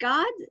 when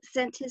God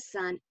sent his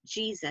son,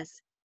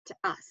 Jesus, to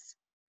us.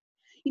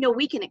 You know,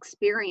 we can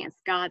experience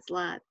God's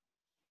love.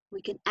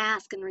 We can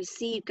ask and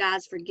receive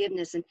God's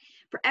forgiveness and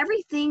for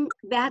everything,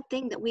 bad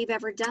thing that we've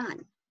ever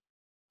done.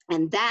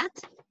 And that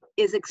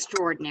is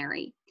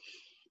extraordinary.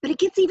 But it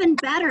gets even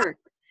better.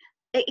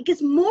 It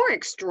gets more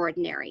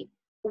extraordinary.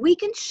 We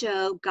can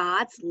show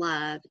God's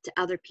love to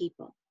other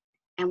people.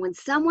 And when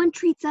someone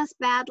treats us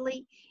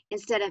badly,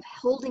 instead of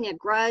holding a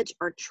grudge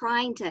or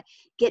trying to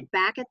get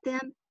back at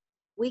them,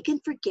 we can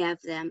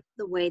forgive them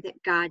the way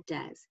that God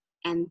does.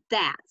 And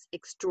that's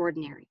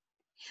extraordinary.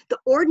 The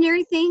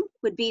ordinary thing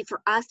would be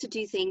for us to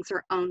do things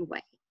our own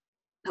way.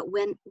 But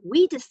when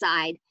we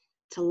decide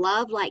to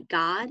love like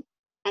God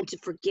and to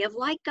forgive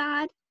like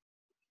God,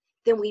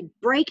 then we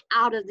break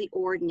out of the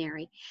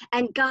ordinary.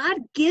 And God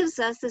gives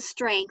us the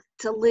strength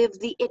to live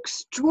the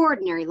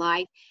extraordinary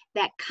life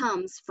that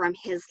comes from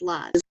his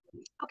love.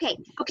 Okay,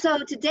 so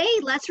today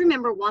let's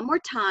remember one more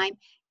time,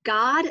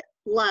 God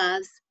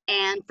loves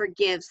and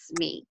forgives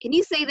me. Can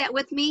you say that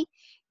with me?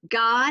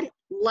 God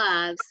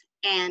loves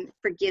and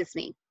forgives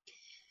me.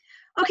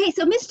 Okay,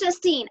 so Miss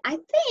Justine, I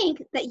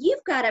think that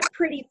you've got a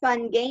pretty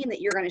fun game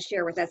that you're going to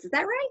share with us. Is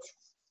that right?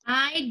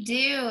 I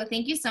do.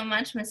 Thank you so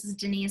much, Mrs.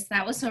 Denise.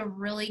 That was a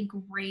really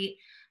great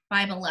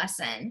Bible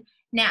lesson.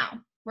 Now,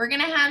 we're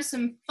going to have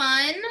some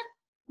fun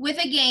with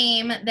a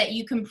game that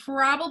you can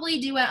probably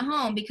do at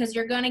home because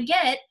you're going to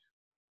get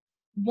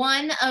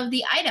one of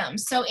the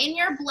items. So in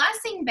your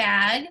blessing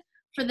bag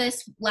for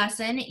this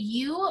lesson,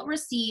 you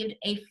received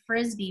a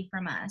Frisbee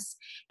from us.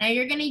 Now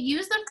you're going to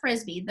use the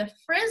Frisbee. The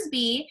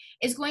Frisbee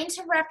is going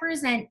to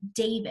represent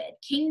David,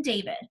 King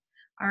David,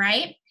 all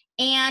right?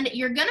 and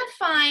you're going to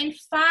find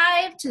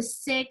 5 to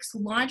 6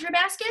 laundry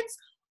baskets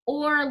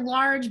or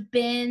large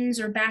bins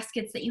or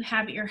baskets that you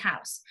have at your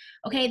house.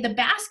 Okay, the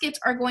baskets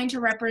are going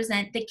to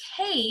represent the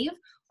cave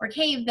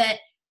that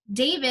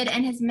David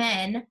and his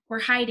men were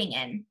hiding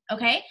in.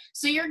 Okay,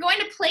 so you're going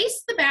to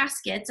place the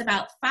baskets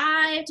about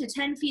 5 to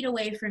 10 feet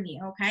away from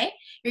you. Okay,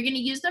 you're going to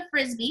use the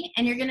frisbee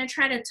and you're going to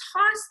try to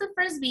toss the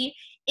frisbee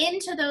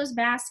into those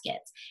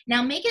baskets.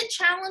 Now make it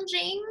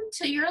challenging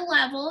to your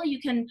level.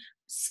 You can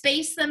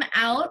space them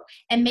out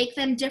and make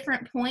them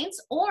different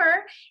points,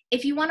 or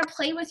if you want to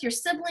play with your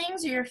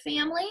siblings or your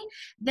family,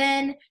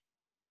 then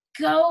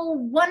go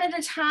one at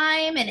a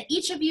time and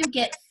each of you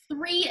get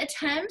 3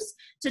 attempts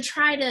to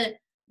try to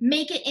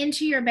make it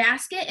into your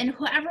basket, and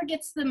whoever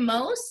gets the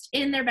most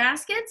in their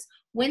baskets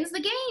wins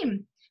the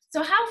game.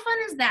 So how fun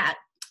is that?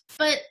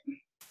 But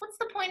what's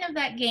the point of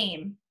that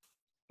game?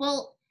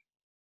 Well,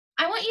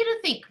 I want you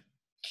to think,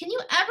 can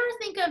you ever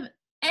think of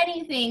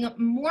anything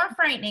more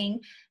frightening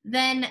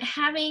than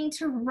having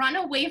to run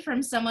away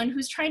from someone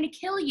who's trying to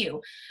kill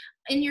you,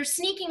 and you're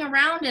sneaking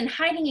around and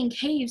hiding in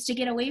caves to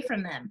get away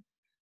from them?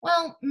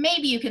 Well,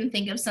 maybe you can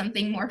think of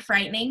something more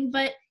frightening,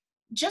 but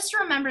just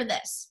remember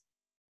this.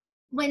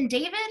 When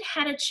David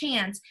had a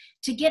chance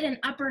to get an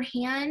upper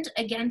hand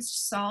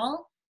against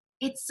Saul,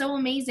 it's so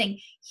amazing.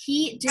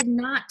 He did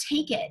not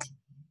take it.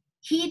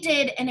 He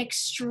did an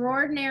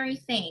extraordinary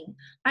thing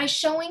by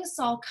showing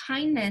Saul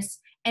kindness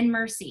and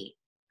mercy.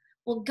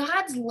 Well,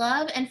 God's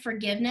love and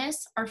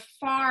forgiveness are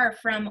far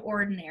from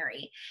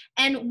ordinary,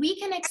 and we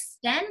can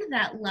extend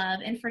that love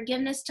and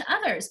forgiveness to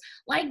others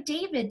like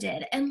David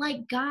did and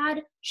like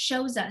God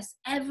shows us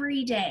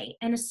every day,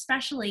 and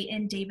especially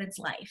in David's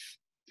life.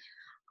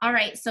 All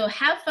right, so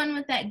have fun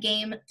with that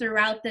game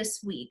throughout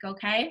this week,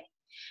 okay?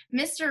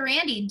 Mr.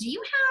 Randy, do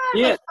you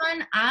have a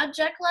fun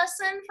object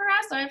lesson for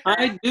us?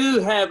 I do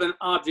have an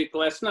object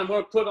lesson. I'm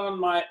going to put on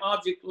my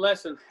object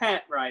lesson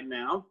hat right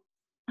now.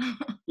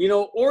 You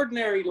know,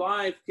 ordinary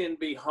life can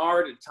be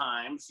hard at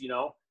times. You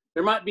know,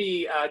 there might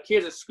be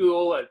kids at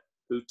school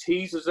who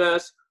teases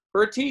us,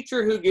 or a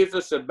teacher who gives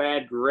us a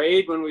bad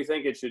grade when we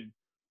think it should,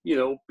 you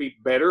know, be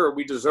better, or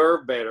we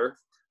deserve better,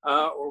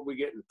 or we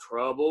get in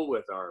trouble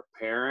with our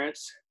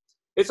parents.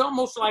 It's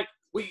almost like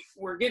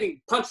we're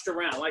getting punched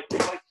around, like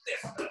this,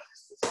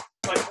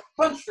 like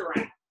punched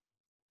around.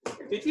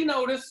 Did you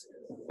notice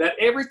that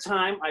every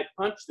time I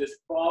punch this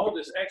ball,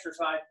 this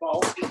exercise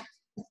ball,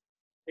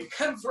 it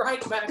comes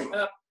right back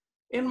up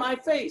in my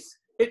face?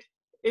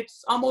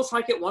 It's almost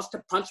like it wants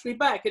to punch me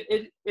back.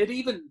 It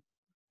even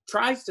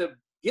tries to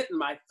get in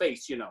my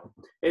face, you know.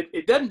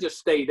 It doesn't just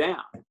stay down.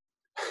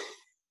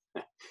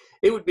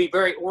 It would be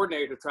very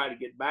ordinary to try to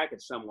get back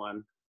at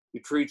someone who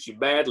treats you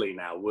badly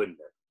now, wouldn't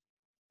it?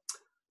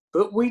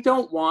 But we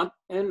don't want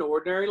an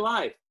ordinary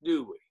life,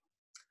 do we?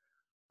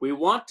 We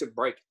want to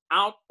break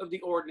out of the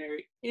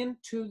ordinary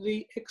into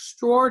the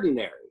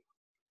extraordinary.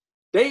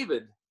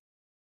 David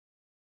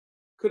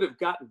could have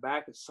gotten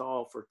back at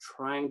Saul for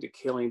trying to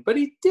kill him, but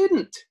he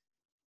didn't.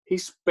 He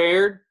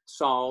spared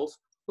Saul's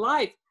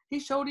life. He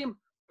showed him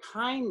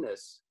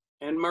kindness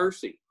and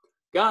mercy.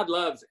 God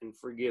loves and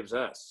forgives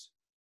us.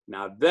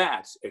 Now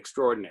that's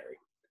extraordinary.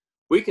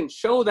 We can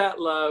show that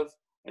love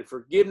and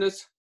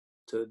forgiveness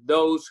to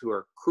those who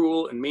are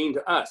cruel and mean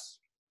to us.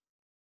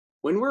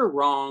 When we're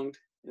wronged,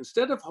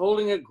 instead of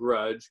holding a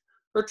grudge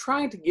or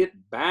trying to get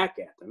back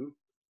at them,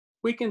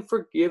 we can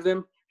forgive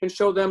them and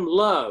show them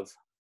love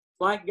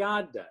like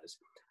God does.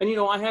 And you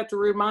know, I have to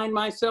remind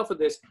myself of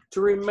this,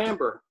 to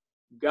remember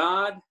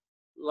God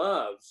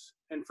loves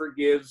and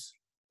forgives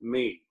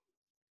me.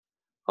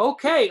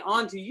 Okay,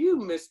 on to you,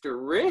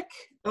 Mr. Rick.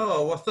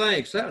 Oh, well,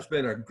 thanks. That's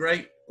been a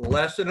great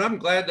lesson. I'm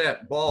glad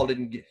that ball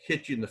didn't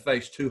hit you in the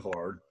face too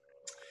hard.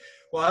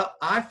 Well,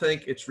 I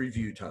think it's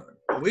review time.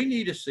 We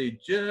need to see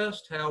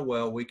just how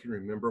well we can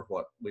remember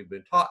what we've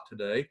been taught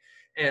today,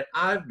 and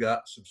I've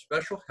got some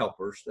special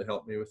helpers to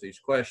help me with these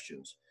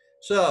questions.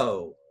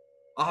 So,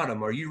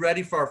 Autumn, are you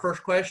ready for our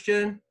first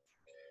question?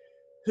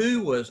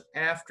 Who was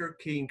after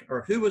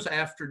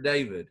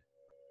David?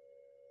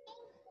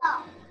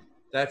 Saul.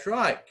 That's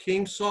right,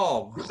 King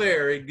Saul.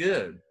 Very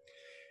good.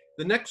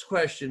 The next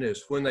question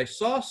is, when they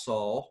saw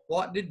Saul,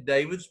 what did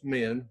David's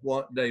men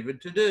want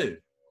David to do?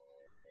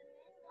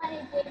 They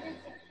wanted David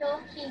to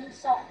kill King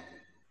Saul.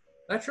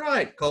 That's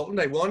right, Colton.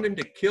 They wanted him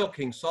to kill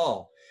King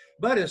Saul.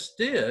 But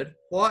instead,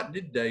 what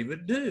did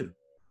David do?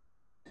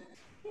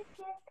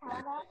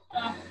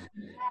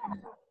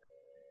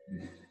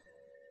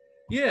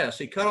 Yes,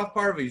 he cut off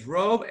part of his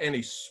robe and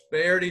he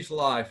spared his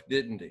life,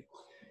 didn't he?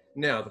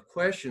 Now, the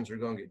questions are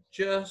going to get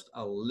just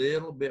a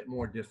little bit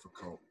more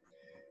difficult.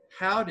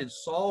 How did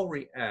Saul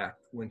react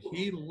when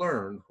he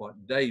learned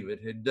what David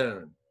had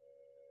done?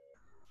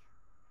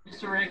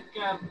 Mr. Rick,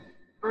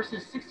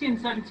 verses 16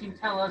 and 17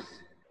 tell us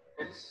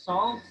that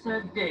Saul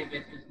said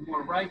David is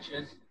more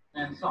righteous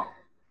than Saul.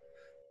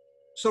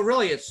 So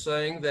really it's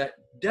saying that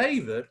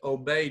David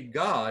obeyed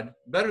God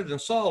better than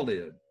Saul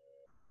did.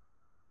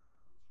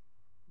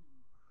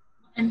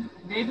 And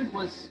David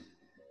was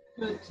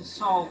good to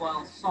Saul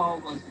while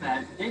Saul was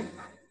bad to David.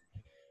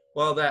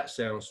 Well, that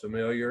sounds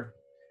familiar.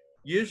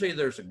 Usually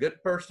there's a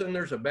good person,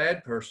 there's a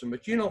bad person,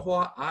 but you know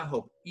what? I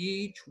hope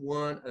each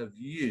one of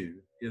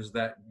you is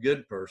that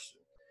good person.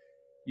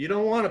 You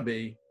don't want to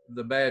be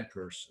the bad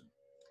person.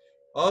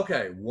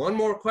 Okay, one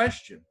more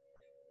question.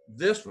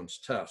 This one's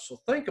tough, so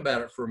think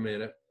about it for a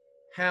minute.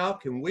 How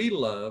can we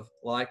love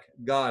like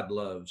God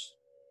loves?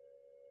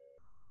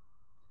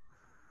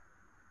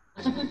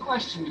 That's a good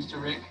question,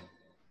 Mr. Rick.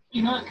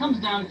 You know, it comes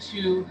down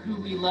to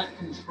who we let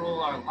control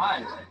our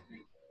lives, I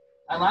think.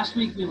 Last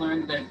week we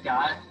learned that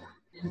God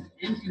is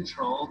in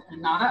control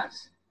and not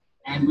us.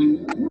 And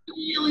when we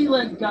really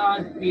let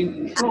God be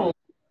in control,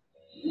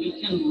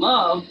 we can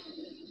love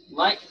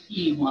like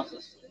He wants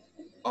us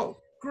to. Oh,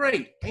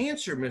 great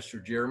answer,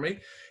 Mr. Jeremy.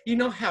 You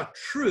know how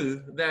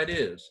true that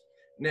is.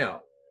 Now, I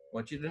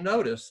want you to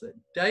notice that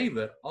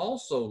David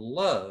also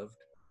loved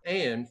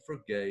and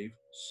forgave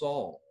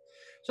Saul.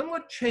 So I'm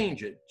going to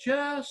change it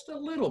just a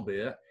little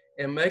bit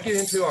and make it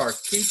into our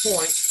key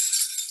point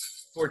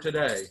for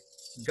today.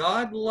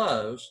 God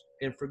loves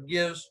and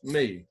forgives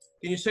me.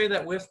 Can you say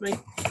that with me?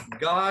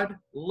 God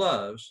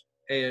loves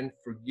and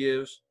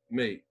forgives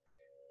me.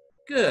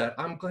 Good.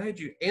 I'm glad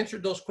you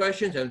answered those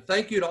questions, and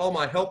thank you to all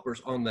my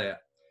helpers on that.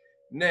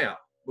 Now,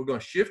 we're going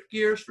to shift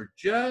gears for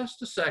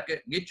just a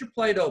second. Get your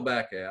Play-Doh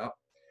back out.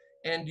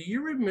 And do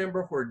you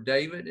remember where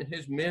David and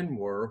his men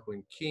were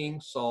when King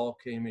Saul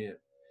came in?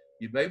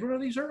 You made one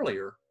of these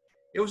earlier.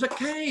 It was a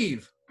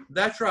cave.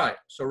 That's right.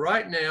 So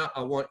right now,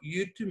 I want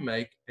you to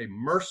make a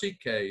mercy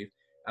cave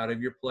out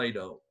of your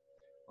Play-Doh.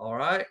 All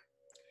right?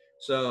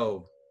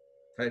 So,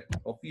 okay,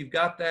 hope you've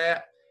got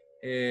that.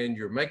 And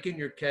you're making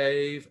your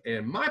cave.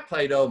 And my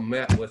Play-Doh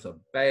met with a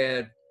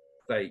bad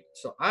fate.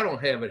 So I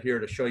don't have it here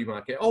to show you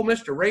my cave. Oh,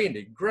 Mr.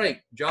 Randy, great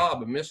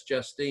job. And Miss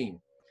Justine.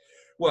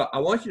 Well, I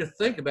want you to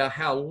think about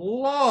how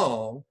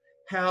long,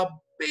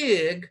 how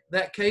big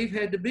that cave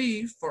had to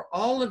be for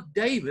all of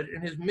David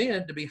and his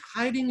men to be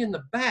hiding in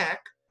the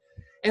back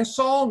and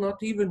Saul not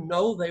to even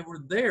know they were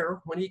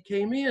there when he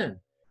came in.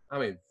 I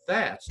mean,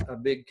 that's a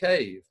big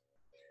cave.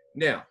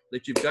 Now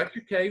that you've got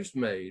your caves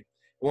made,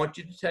 I want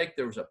you to take,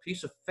 there was a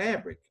piece of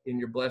fabric in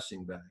your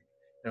blessing bag.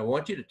 And I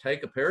want you to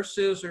take a pair of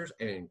scissors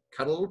and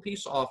cut a little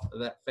piece off of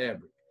that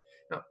fabric.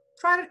 Now,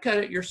 try to cut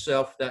it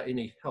yourself without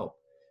any help,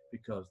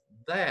 because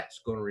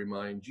that's going to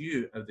remind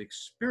you of the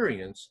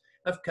experience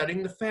of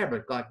cutting the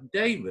fabric like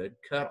David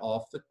cut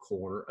off the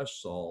corner of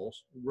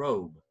Saul's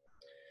robe.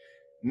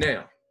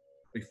 Now,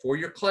 before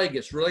your clay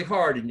gets really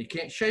hard and you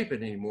can't shape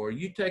it anymore,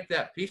 you take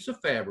that piece of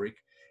fabric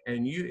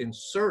and you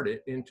insert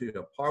it into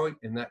a part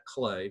in that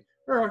clay,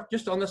 or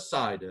just on the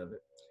side of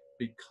it,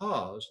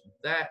 because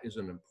that is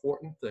an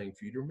important thing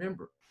for you to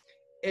remember.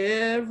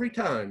 Every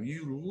time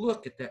you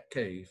look at that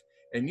cave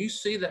and you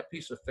see that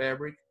piece of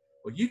fabric,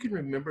 well, you can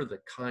remember the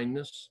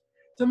kindness,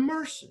 the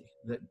mercy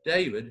that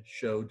David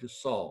showed to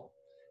Saul.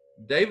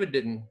 David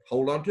didn't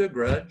hold on to a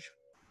grudge.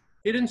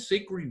 He didn't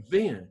seek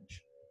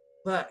revenge,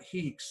 but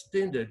he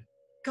extended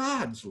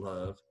God's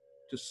love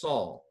to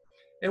Saul.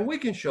 And we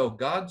can show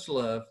God's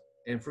love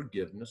and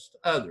forgiveness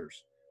to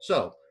others.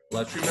 So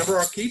let's remember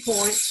our key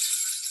point,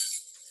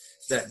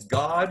 that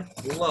God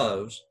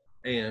loves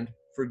and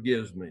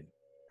forgives me.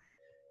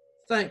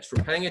 Thanks for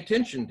paying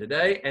attention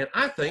today. And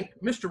I think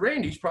Mr.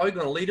 Randy's probably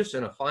going to lead us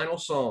in a final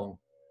song.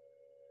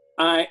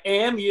 I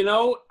am. You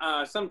know,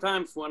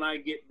 sometimes when I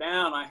get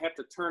down, I have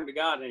to turn to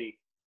God and He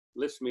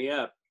lifts me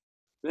up.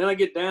 Then I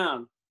get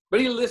down,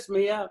 but He lifts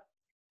me up.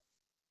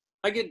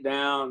 I get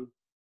down,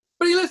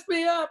 but He lifts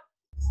me up.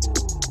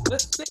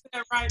 Let's sing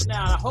that right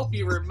now. I hope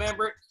you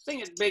remember it.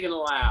 Sing it big and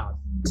loud.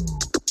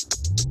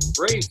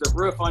 Raise the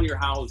roof on your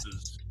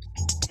houses.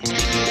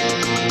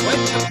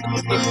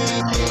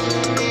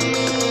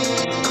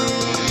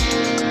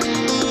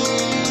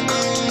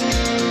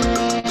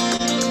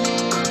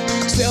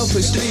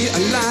 Selfishly,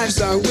 our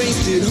lives are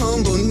wasted.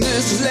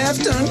 Humbleness is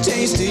left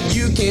untasted.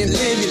 You can't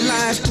live your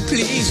life to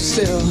please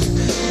yourself.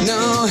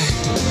 No,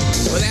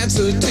 well, that's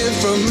a tip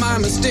from my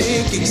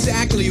mistake.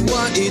 Exactly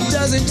what it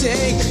doesn't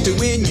take to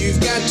win. You've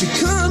got to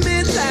come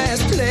in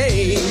last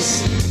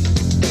place.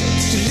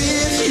 To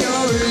live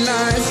your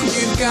life,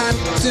 you've got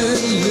to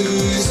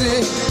lose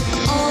it.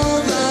 All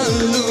the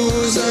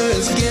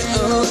losers get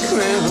a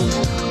crown.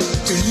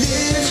 To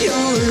live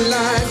your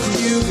life,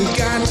 you've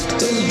got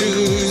to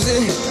lose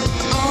it.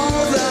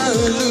 All the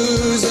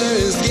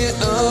losers get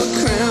a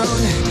crown.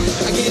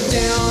 I get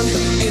down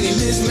and He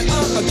lifts me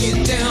up. I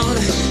get down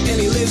and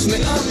He lifts me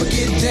up. I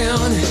get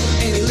down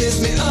and He lifts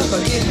me up.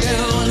 I get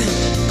down.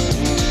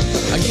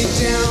 I get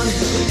down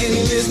and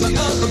He lifts me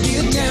up. I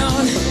get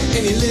down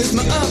and He lifts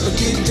me up. I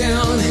get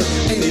down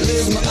and He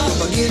lifts me up.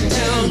 I get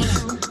down.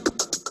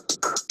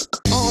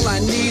 All I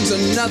need's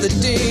another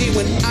day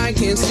when I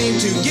can't seem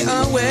to get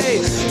away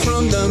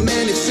from the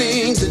many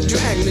things that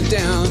drag me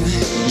down.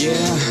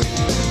 Yeah.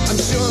 I'm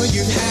sure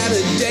you've had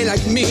a day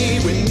like me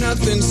when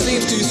nothing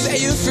seems to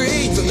set you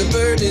free from the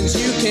burdens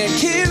you can't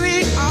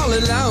carry all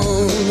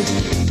alone.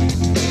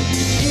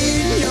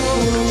 In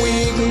your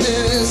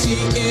weakness, He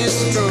is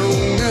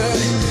stronger.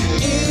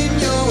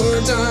 In your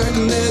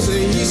darkness,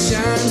 He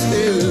shines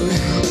through.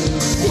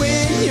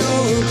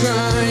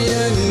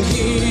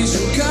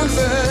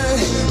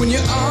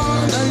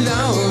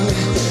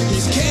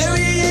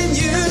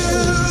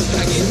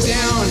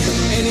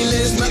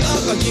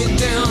 get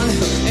down,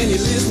 and he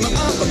lifts me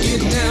up, I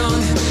get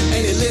down,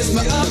 and he lifts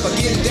me up, I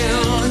get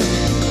down.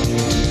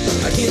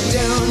 I get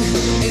down,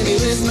 and he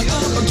lifts me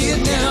up, I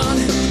get down,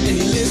 and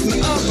he lifts me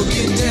up, I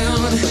get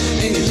down,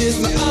 and he lifts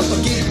me up, I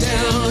get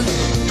down.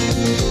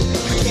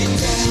 I get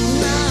down,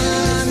 na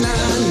na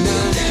na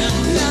na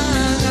na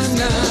na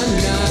na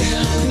na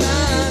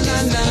na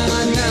na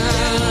na.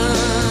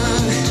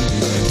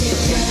 Get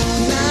down,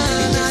 na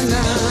na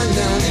na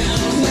na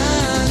na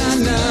na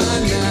na na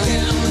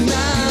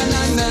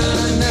na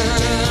na.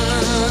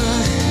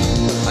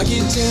 I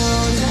get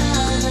down,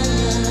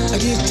 I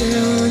get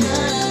down.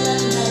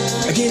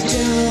 I get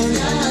down,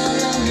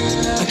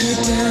 I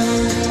get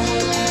down,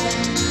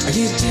 I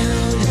get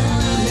down,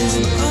 lift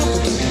me up,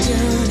 I get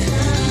down,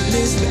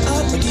 lift me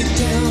up, I get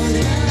down,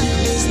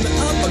 lift me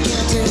up, I get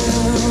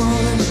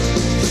down.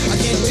 I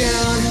get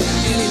down,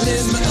 and he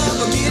lifts me up,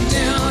 I get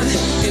down,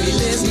 and he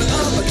lifts me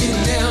up, I get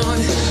down,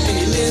 and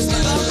he lifts me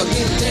up, I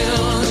get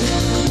down.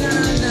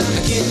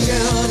 I get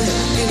down,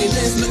 and he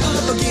lifts me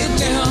up, I get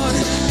down,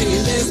 and he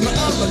lifts me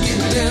up, I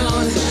get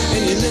down,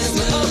 and he lifts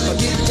me up, I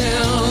get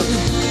down.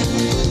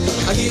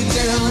 I get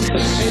down,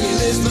 and he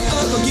lifts me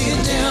up, I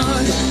get down,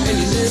 and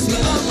he lifts me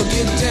up, I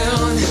get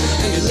down,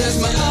 and he lifts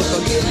me up,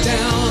 I get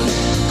down.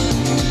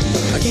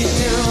 I get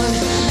down,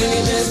 and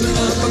he lifts me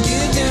up, I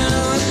get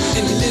down,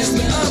 and he lifts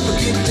me up, I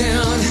get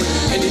down,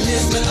 and he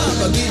lifts me up,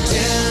 I get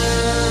down.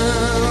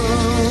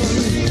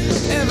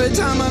 Every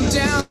time I'm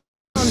down,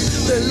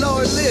 the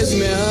Lord lifts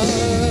me up.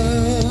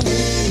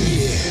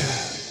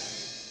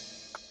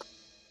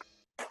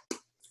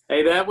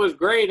 Hey, that was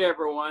great,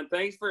 everyone.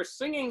 Thanks for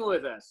singing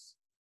with us.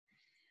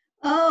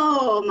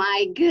 Oh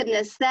my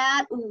goodness,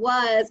 that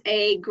was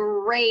a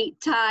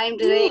great time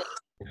today.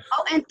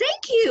 Oh, and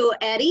thank you,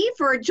 Eddie,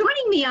 for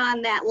joining me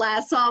on that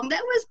last song.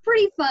 That was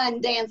pretty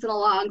fun dancing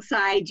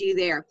alongside you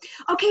there.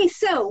 Okay,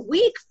 so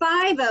week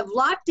 5 of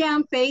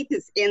Lockdown Faith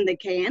is in the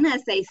can,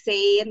 as they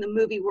say in the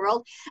movie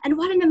world. And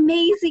what an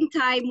amazing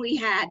time we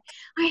had.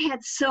 I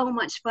had so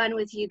much fun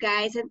with you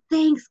guys, and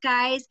thanks,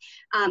 guys.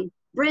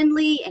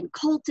 Brindley and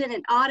Colton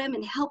and Autumn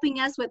and helping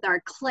us with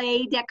our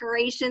clay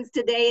decorations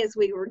today as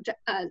we were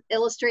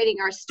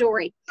illustrating our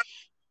story.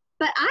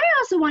 But I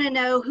also want to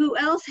know who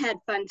else had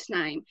fun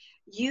tonight.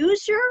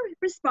 Use your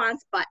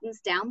response buttons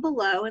down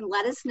below and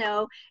let us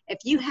know if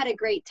you had a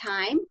great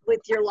time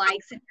with your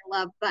likes and your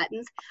love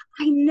buttons.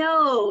 I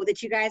know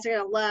that you guys are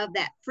going to love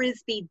that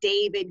Frisbee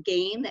David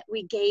game that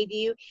we gave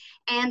you,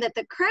 and that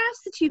the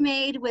crafts that you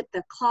made with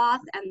the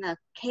cloth and the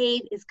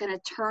cave is going to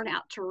turn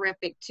out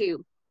terrific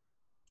too.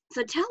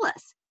 So tell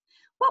us,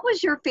 what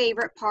was your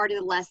favorite part of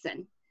the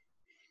lesson?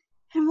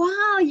 And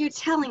while you're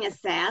telling us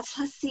that,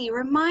 let's see,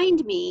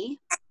 remind me,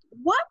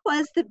 what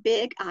was the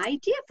big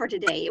idea for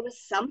today? It was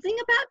something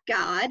about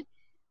God.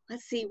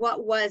 Let's see,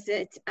 what was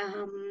it?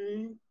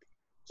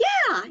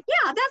 Yeah,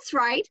 that's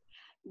right.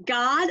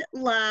 God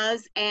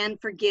loves and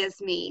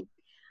forgives me.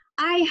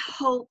 I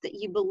hope that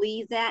you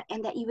believe that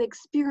and that you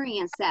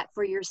experience that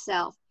for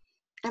yourself.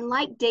 And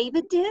like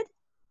David did,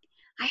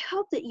 I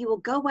hope that you will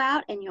go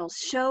out and you'll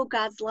show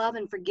God's love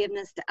and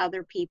forgiveness to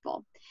other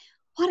people.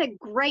 What a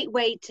great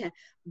way to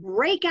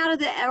break out of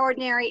the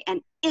ordinary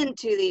and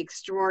into the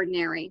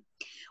extraordinary.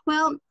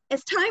 Well,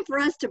 it's time for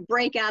us to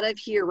break out of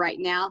here right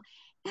now.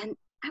 And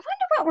I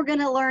wonder what we're going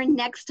to learn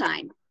next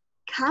time.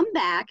 Come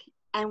back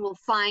and we'll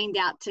find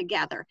out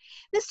together.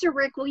 Mr.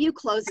 Rick, will you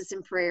close us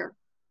in prayer?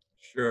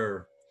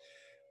 Sure.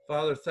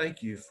 Father,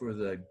 thank you for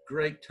the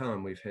great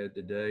time we've had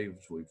today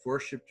as we've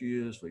worshiped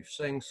you, as we've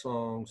sang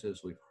songs,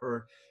 as we've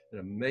heard an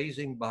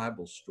amazing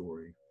Bible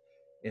story,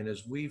 and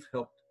as we've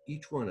helped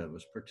each one of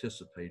us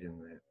participate in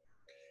that.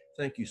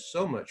 Thank you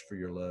so much for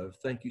your love.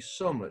 Thank you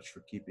so much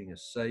for keeping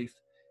us safe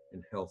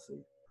and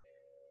healthy.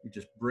 You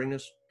just bring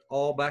us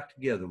all back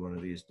together one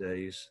of these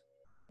days.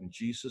 In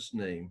Jesus'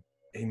 name,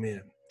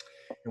 amen.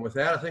 And with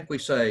that, I think we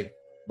say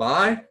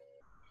bye.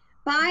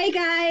 Bye,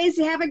 guys.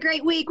 Have a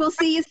great week. We'll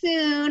see you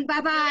soon.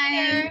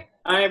 Bye-bye.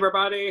 Hi,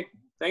 everybody.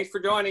 Thanks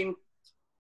for joining.